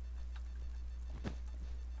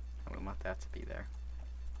 And we want that to be there.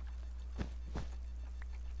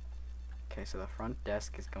 Okay, so the front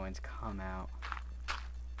desk is going to come out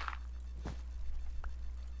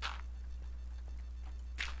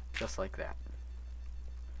just like that.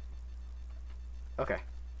 Okay,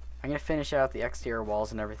 I'm gonna finish out the exterior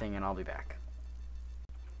walls and everything, and I'll be back.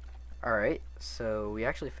 Alright, so we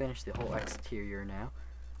actually finished the whole exterior now.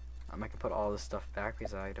 I can put all this stuff back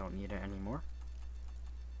because I don't need it anymore.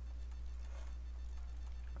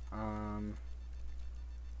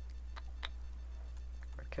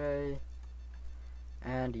 Okay,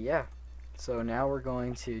 and yeah, so now we're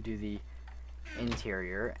going to do the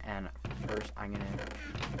interior, and first I'm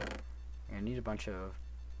gonna need a bunch of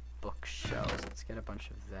bookshelves. Let's get a bunch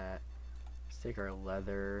of that. Let's take our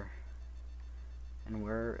leather, and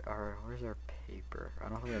where's our paper? I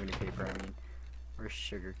don't think we have any paper. I mean, where's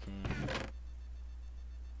sugar cane?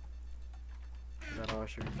 Is that all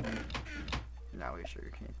sugar cane? No, we have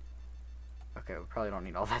sugar cane. Okay, we probably don't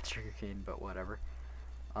need all that sugar cane, but whatever.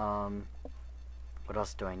 What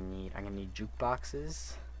else do I need? I'm gonna need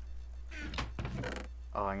jukeboxes.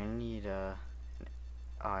 Oh, I'm gonna need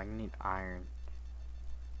I need iron,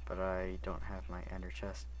 but I don't have my ender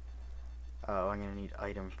chest. Oh, I'm gonna need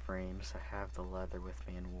item frames. I have the leather with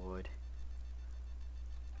me and wood.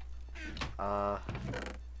 What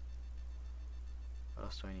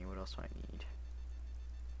else do I need? What else do I need?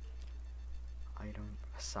 Item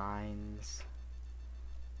signs.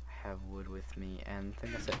 I have wood with me, and I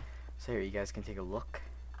think that's it. So here, you guys can take a look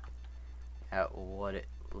at what it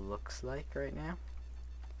looks like right now.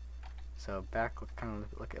 So back kind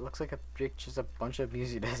of look. It looks like just a bunch of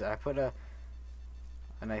music discs. I put a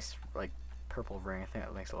nice like purple ring. I think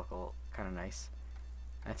that makes it look kind of nice.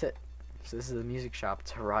 That's it. So this is the music shop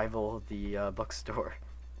to rival the bookstore.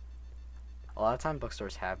 A lot of time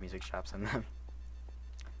bookstores have music shops in them.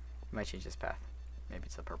 I might change this path. Maybe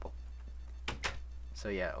it's the purple. So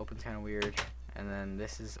yeah, open's kind of weird. And then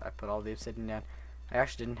this is, I put all the obsidian down. I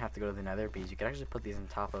actually didn't have to go to the nether because you could actually put these on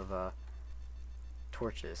top of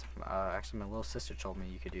torches. Actually, my little sister told me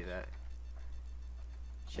you could do that.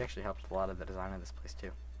 She actually helped with a lot of the design of this place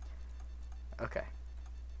too. Okay.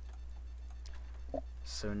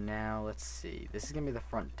 So now let's see. This is gonna be the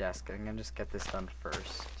front desk. I'm gonna just get this done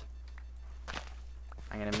first.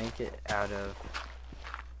 I'm gonna make it out of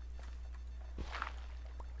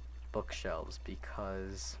bookshelves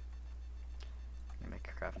because I'm gonna make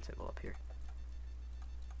a crafting table up here.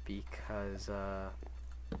 Because I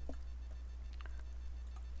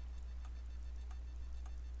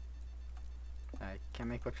can't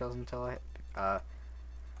make bookshelves until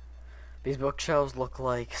these bookshelves look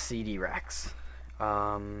like CD racks.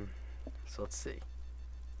 So let's see. Make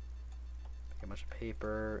a bunch of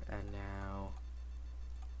paper, and now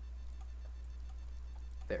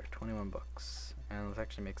there, 21 books. And let's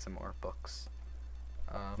actually make some more books.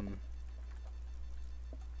 What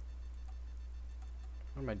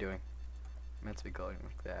am I doing? I'm meant to be going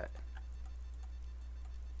like that.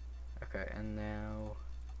 Okay, and now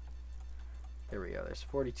there we go. There's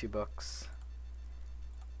 42 books.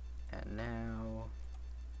 And now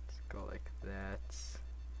let's go like that.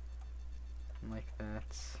 And like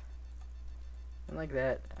that. And like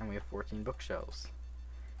that. And we have 14 bookshelves.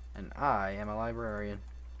 And I am a librarian.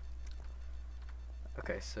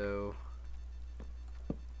 Okay, so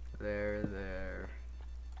there.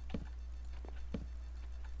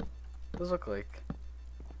 Those look like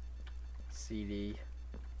CD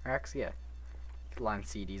racks, yeah. You could line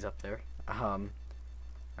CDs up there. I'm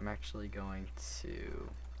actually going to.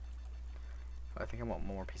 I think I want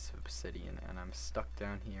more pieces of obsidian, and I'm stuck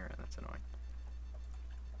down here, and that's annoying.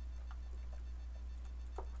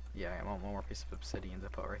 Yeah, I want more pieces of obsidian to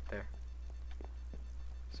put right there.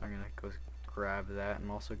 So I'm gonna go grab that.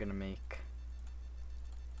 I'm also gonna make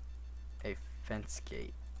a fence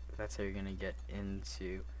gate. That's how you're gonna get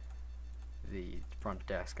into the front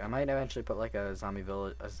desk. I might eventually put like a zombie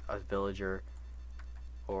village, a villager,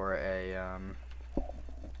 or a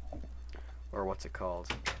or what's it called?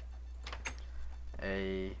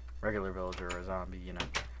 A regular villager or a zombie, you know,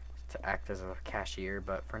 to act as a cashier.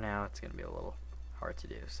 But for now, it's gonna be a little hard to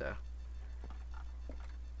do. So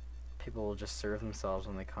people will just serve themselves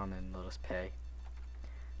when they come and they'll just pay.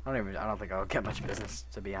 I don't think I'll get much business,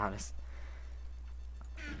 to be honest.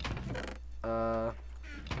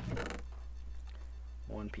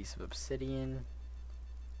 One piece of obsidian,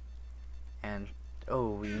 and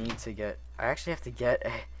oh, we need to get. I actually have to get.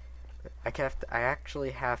 I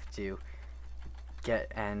actually have to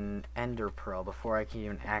get an ender pearl before I can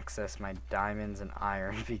even access my diamonds and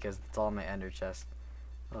iron because it's all in my ender chest.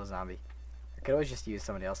 Oh, zombie! I could always just use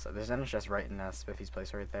somebody else. There's an ender chest right in Spiffy's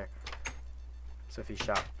place right there. Spiffy's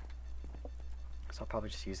shop. So I'll probably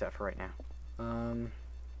just use that for right now.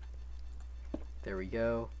 There we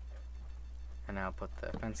go. And now I'll put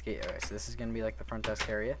the fence gate. Alright, so this is gonna be like the front desk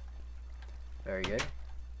area. Very good.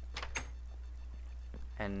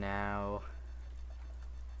 And now,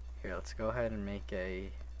 here, let's go ahead and make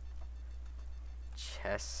a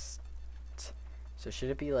chest. So should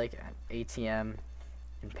it be like an ATM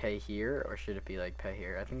and pay here, or should it be like pay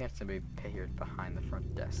here? I think that's gonna be pay here behind the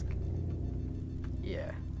front desk.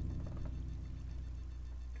 Yeah.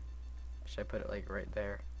 Should I put it like right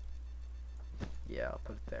there? Yeah, I'll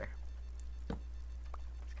put it there.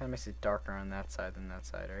 Kind of makes it darker on that side than that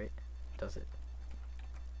side, right? Does it?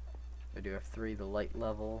 I do have 3. The light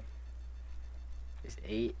level is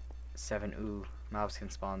 8. 7. Ooh, mobs can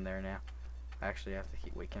spawn there now. I actually have to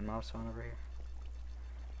keep. Wait, can mobs spawn over here?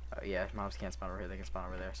 Oh yeah, mobs can't spawn over here. They can spawn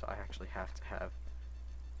over there. So I actually have to have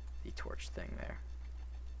the torch thing there.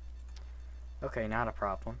 Okay, not a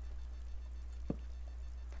problem.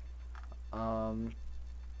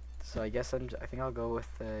 So I guess I think I'll go with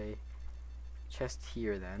a chest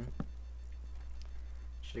here then.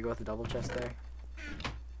 Should I go with the double chest there?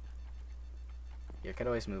 Yeah, I could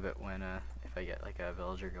always move it when if I get like a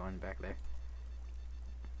villager going back there.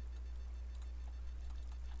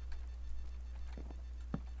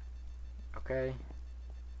 Okay.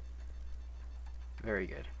 Very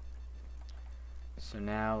good. So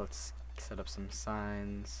now let's set up some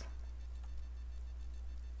signs.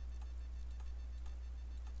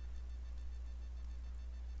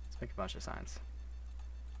 Let's make a bunch of signs.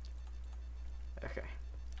 Okay.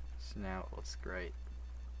 So now it looks great.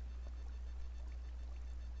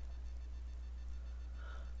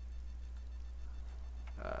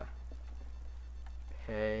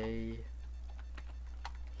 Pay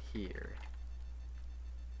here.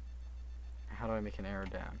 How do I make an arrow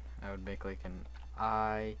down? I would make like an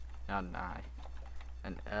I, not an I,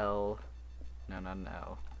 an L, no, not an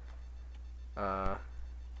L. Oh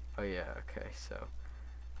yeah, okay, so,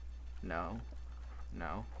 no,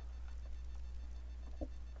 no,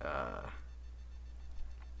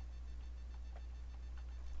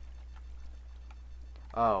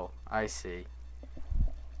 oh, I see.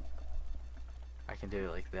 I can do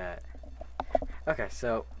it like that. Okay,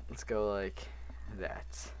 so let's go like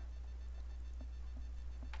that.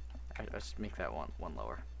 I'll just make that one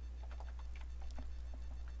lower.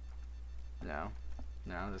 No,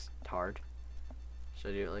 this is hard.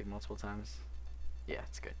 Should I do it like multiple times? Yeah,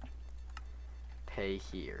 it's good. Pay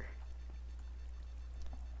here.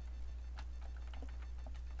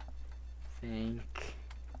 Thank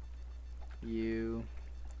you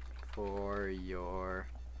for your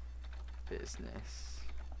business.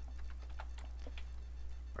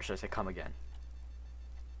 Or should I say come again?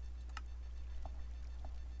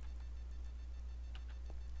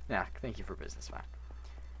 Yeah, thank you for business, fine.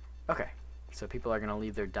 Okay, so people are going to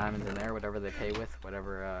leave their diamonds in there, whatever they pay with,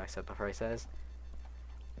 whatever I set the price as.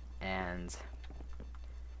 And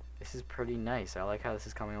this is pretty nice. I like how this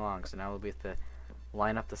is coming along. So now we'll be able to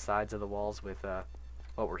line up the sides of the walls with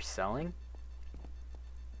what we're selling.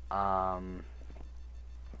 And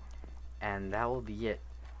that will be it.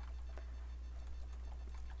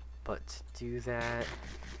 But to do that,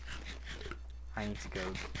 I need to go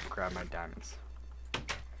grab my diamonds.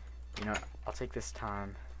 You know what, I'll take this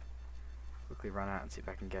time, quickly run out and see if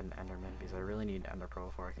I can get an Enderman, because I really need an Ender Pearl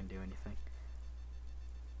before I can do anything.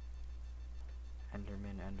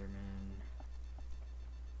 Enderman.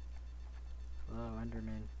 Hello,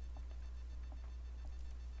 Enderman.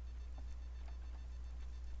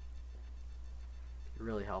 It'd be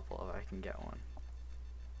really helpful if I can get one.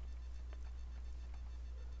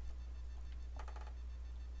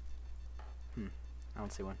 I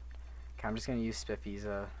don't see one. Okay, I'm just gonna use Spiffy's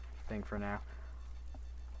thing for now.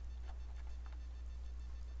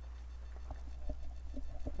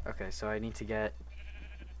 Okay, so I need to get...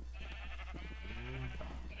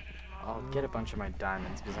 I'll get a bunch of my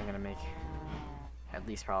diamonds because I'm gonna make at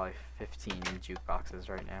least probably 15 jukeboxes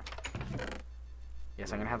right now.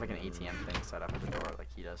 Yes, I'm gonna have like an ATM thing set up at the door like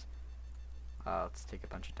he does. Let's take a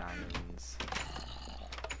bunch of diamonds.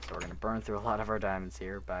 So we're gonna burn through a lot of our diamonds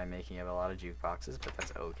here by making a lot of jukeboxes, but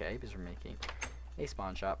that's okay because we're making a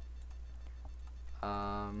spawn shop.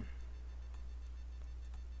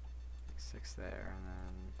 6 there, and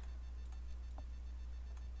then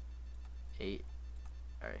 8.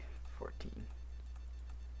 Alright, 14.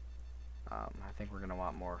 I think we're gonna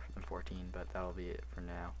want more than 14, but that'll be it for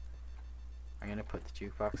now. I'm gonna put the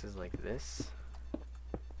jukeboxes like this.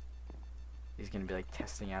 He's gonna be like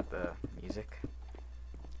testing out the music.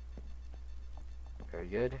 Very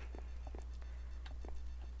good.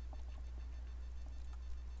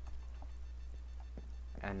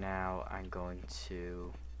 And now I'm going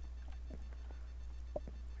to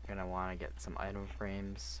want to get some item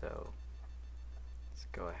frames, so let's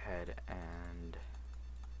go ahead and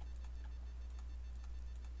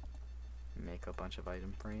make a bunch of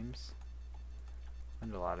item frames.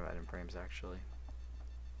 And a lot of item frames actually.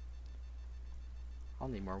 I'll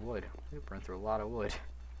need more wood. We burned through a lot of wood.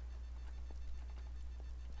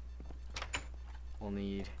 We'll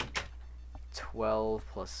need 12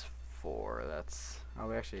 plus 4. That's...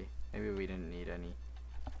 oh, actually, maybe we didn't need any.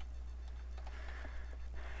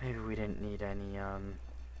 Maybe we didn't need any, I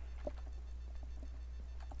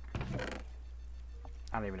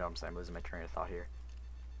don't even know what I'm saying. I'm losing my train of thought here.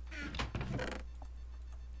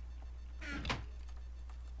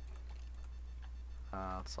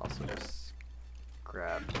 Let's also just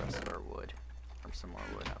grab the rest of our wood. Or some more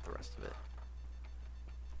wood, not the rest of it.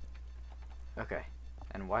 Okay.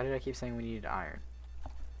 And why did I keep saying we needed iron?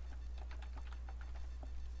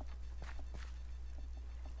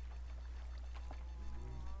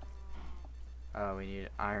 We need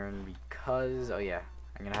iron because... oh yeah,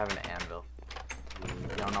 I'm gonna have an anvil.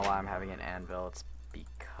 I don't know why I'm having an anvil. It's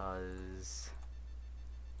because...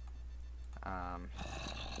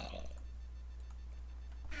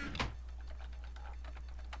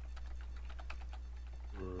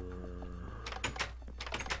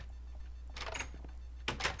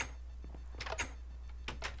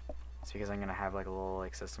 It's because I'm gonna have like a little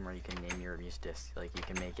like system where you can name your music disc. Like you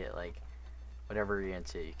can make it like whatever you're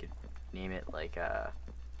into. You could name it like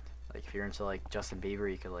if you're into like Justin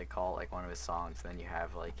Bieber, you could like call it like one of his songs. Then you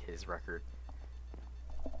have like his record.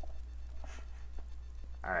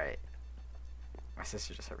 All right. My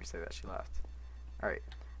sister just heard me say that. She left. All right.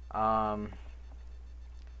 I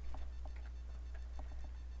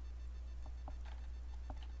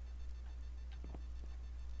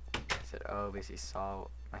said, oh, basically saw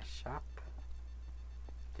my shop.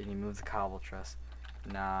 Did he move the cobble truss?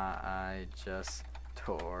 Nah, I just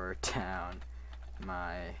tore down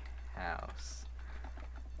my house.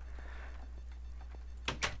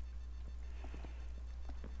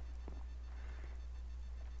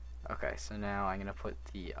 Okay, so now I'm gonna put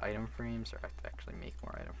the item frames, or I have to actually make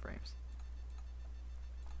more item frames.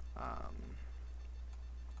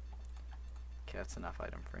 Okay, that's enough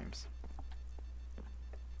item frames.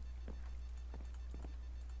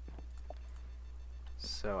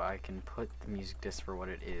 So I can put the music disc for what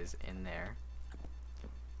it is in there.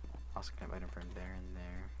 Also can have item frame there and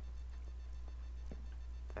there.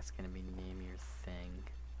 That's gonna be name your thing.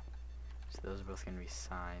 So those are both gonna be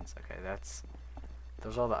signs. Okay,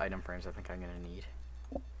 those are all the item frames I think I'm gonna need.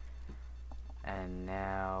 And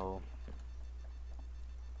now,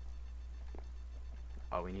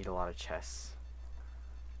 oh, we need a lot of chests.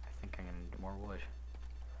 I think I'm gonna need more wood.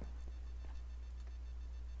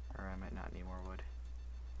 Or I might not need more wood.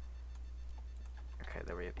 Okay,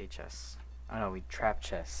 there we have 8 chests. Oh no, we trap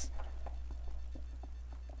chests.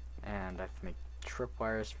 And I have to make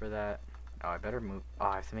tripwires for that. Oh, I better move. Oh,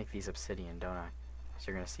 I have to make these obsidian, don't I? So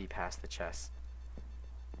you're gonna see past the chests.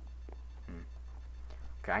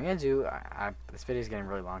 Okay, I'm gonna do. This video is getting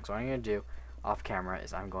really long, so what I'm gonna do off camera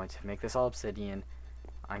is I'm going to make this all obsidian.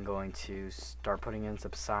 I'm going to start putting in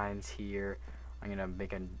some signs here. I'm gonna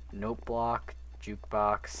make a note block,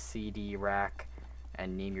 jukebox, CD rack,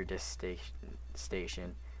 and name your disc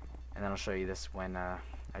station. And then I'll show you this when I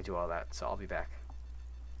do all that. So I'll be back.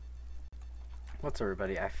 What's up,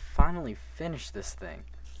 everybody? I finally finished this thing.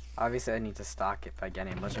 Obviously, I need to stock it by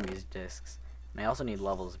getting a bunch of music discs. And I also need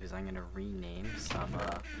levels because I'm gonna rename some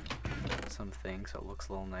things so it looks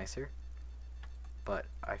a little nicer. But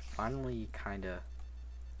I finally kind of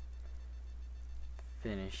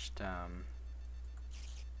finished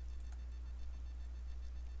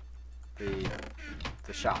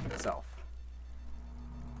the shop itself.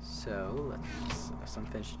 So let's some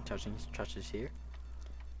finishing touches here.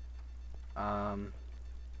 Sorry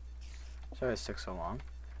this took so long.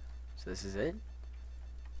 So this is it.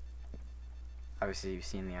 Obviously you've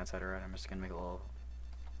seen the outside already. I'm just gonna make a little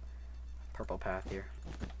purple path here.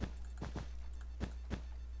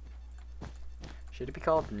 Should it be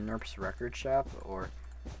called Nerp's Record Shop or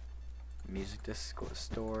Music Disc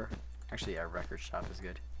Store? Actually, yeah, Record Shop is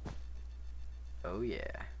good. Oh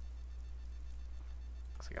yeah.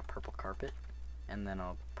 Looks like a purple carpet. And then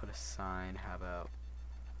I'll put a sign. How about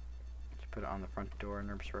just put it on the front door,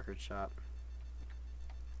 Nerp's Record Shop.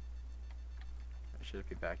 Or should it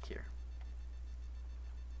be back here?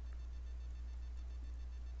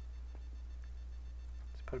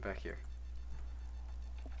 Put it back here.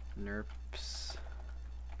 Nerp's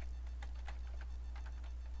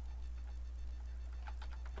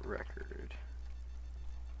Record.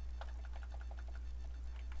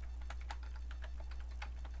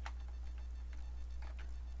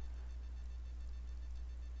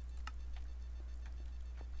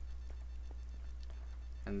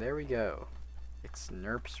 And there we go. It's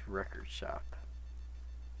Nerp's Record Shop.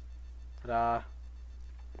 Ta-da!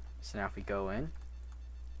 So now if we go in,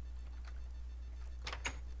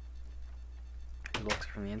 it looks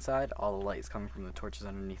from the inside. All the light is coming from the torches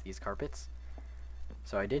underneath these carpets.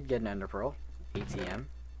 So I did get an ender pearl, ATM.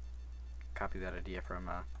 Copy that idea from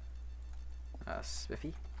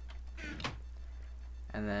Spiffy.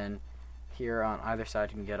 And then here on either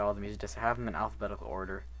side you can get all the music discs. I have them in alphabetical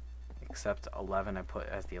order, except 11 I put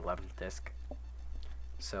as the 11th disc.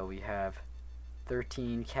 So we have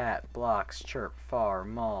 13, Cat, Blocks, Chirp, Far,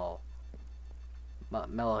 Mall,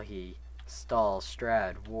 Melohy, Stall,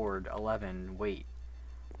 Strad, Ward, 11, Wait.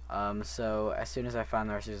 So as soon as I find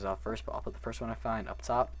the rest of these off first, but I'll put the first one I find up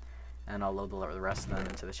top, and I'll load the rest of them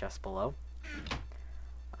into the chest below.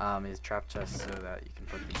 Is trap chests so that you can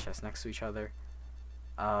put these chests next to each other.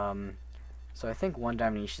 So I think 1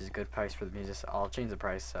 diamond each is a good price for the music. I'll change the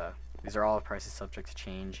price. These are all prices subject to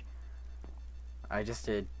change. I just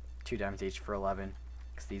did 2 diamonds each for 11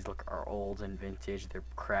 because these are old and vintage. They're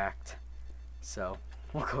cracked, so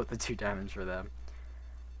we'll go with the 2 diamonds for them.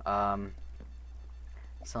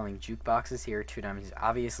 Selling jukeboxes here, 2 diamonds.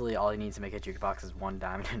 Obviously, all you need to make a jukebox is 1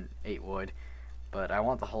 diamond and 8 wood. But I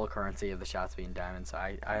want the whole currency of the shop to be in diamonds, so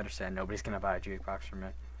I understand nobody's gonna buy a jukebox from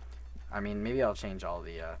it. I mean, maybe I'll change all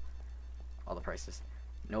the prices.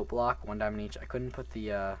 Note block, 1 diamond each. I couldn't put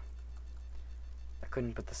the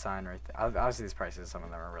sign right there. Obviously, these prices, some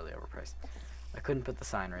of them are really overpriced. I couldn't put the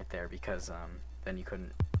sign right there because then you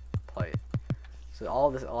couldn't play it. So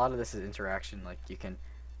a lot of this is interaction. Like you can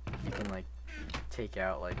like take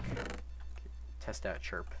out, like, test out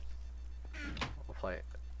chirp. We'll play it.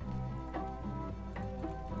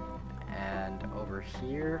 And over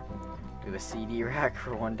here, we have a CD rack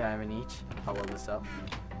for 1 diamond each. I'll load this up.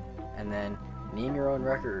 And then name your own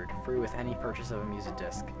record, free with any purchase of a music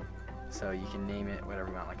disc. So you can name it whatever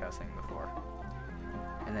you want, like I was saying before.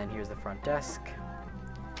 And then here's the front desk.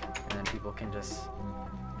 And then people can just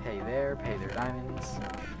pay their diamonds.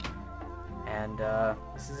 And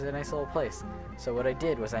this is a nice little place. So what I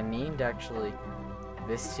did was I named actually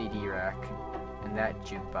this CD rack and that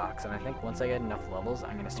jukebox. And I think once I get enough levels,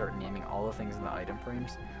 I'm going to start naming all the things in the item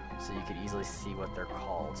frames so you could easily see what they're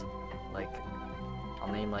called. Like, I'll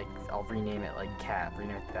rename it like cat,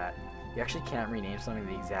 rename it that. You actually can't rename something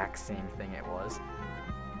the exact same thing it was.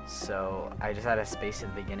 So I just had a space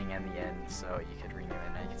at the beginning and the end so you could rename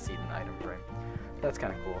it and you can see it in the item frame. That's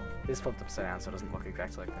kind of cool. This is flipped upside down so it doesn't look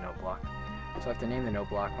exactly like the note block. So I have to name the note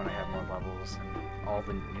block when I have more levels and all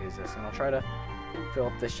the news is. And I'll try to fill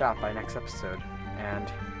up this shop by next episode.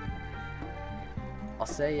 And I'll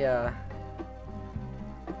say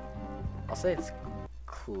it's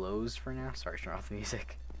closed for now. Sorry, turn off the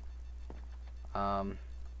music. I'll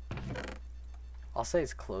say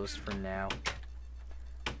it's closed for now,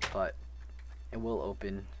 but it will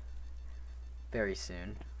open very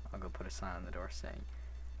soon. I'll go put a sign on the door saying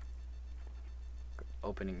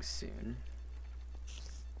opening soon.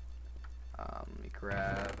 Let me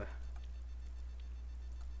grab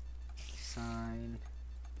sign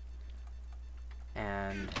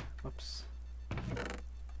and whoops.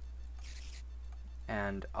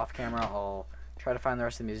 And off camera, I'll try to find the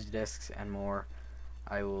rest of the music discs and more.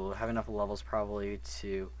 I will have enough levels probably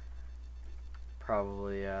to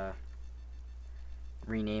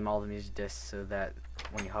rename all the music discs so that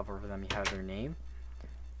when you hover over them, you have their name.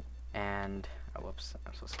 And oh, whoops,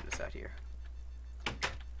 I'm supposed to do this out here.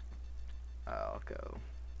 I'll go.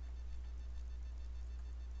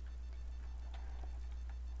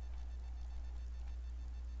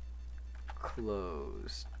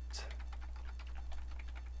 Closed.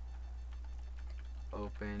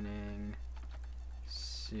 Opening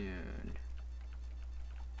soon.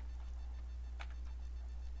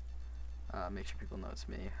 Make sure people know it's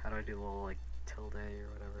me. How do I do a little like tilde or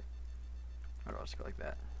whatever? Or I'll just go like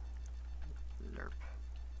that. Nerp.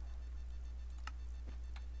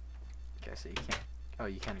 Okay, so you can't. Oh,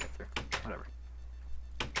 you can get through. Whatever.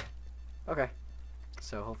 Okay.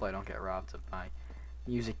 So hopefully I don't get robbed of my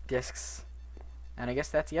music discs. And I guess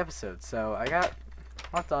that's the episode. So I got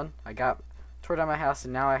a lot done. I got tore down my house,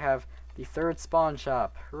 and now I have the 3rd spawn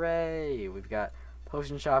shop. Hooray! We've got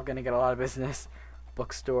potion shop, gonna get a lot of business.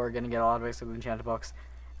 Bookstore, gonna get a lot of business with enchanted books.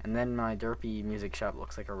 And then my derpy music shop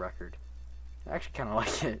looks like a record. I actually kind of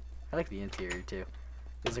like it. I like the interior too.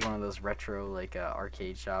 It's like one of those retro like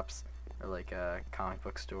arcade shops or like comic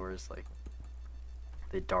book stores. Like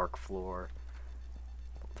the dark floor,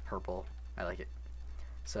 the purple. I like it.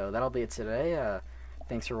 So that'll be it today.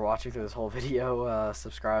 Thanks for watching through this whole video.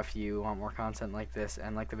 Subscribe if you want more content like this,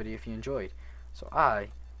 and like the video if you enjoyed. So I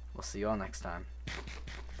will see you all next time.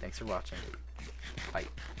 Thanks for watching. Bye.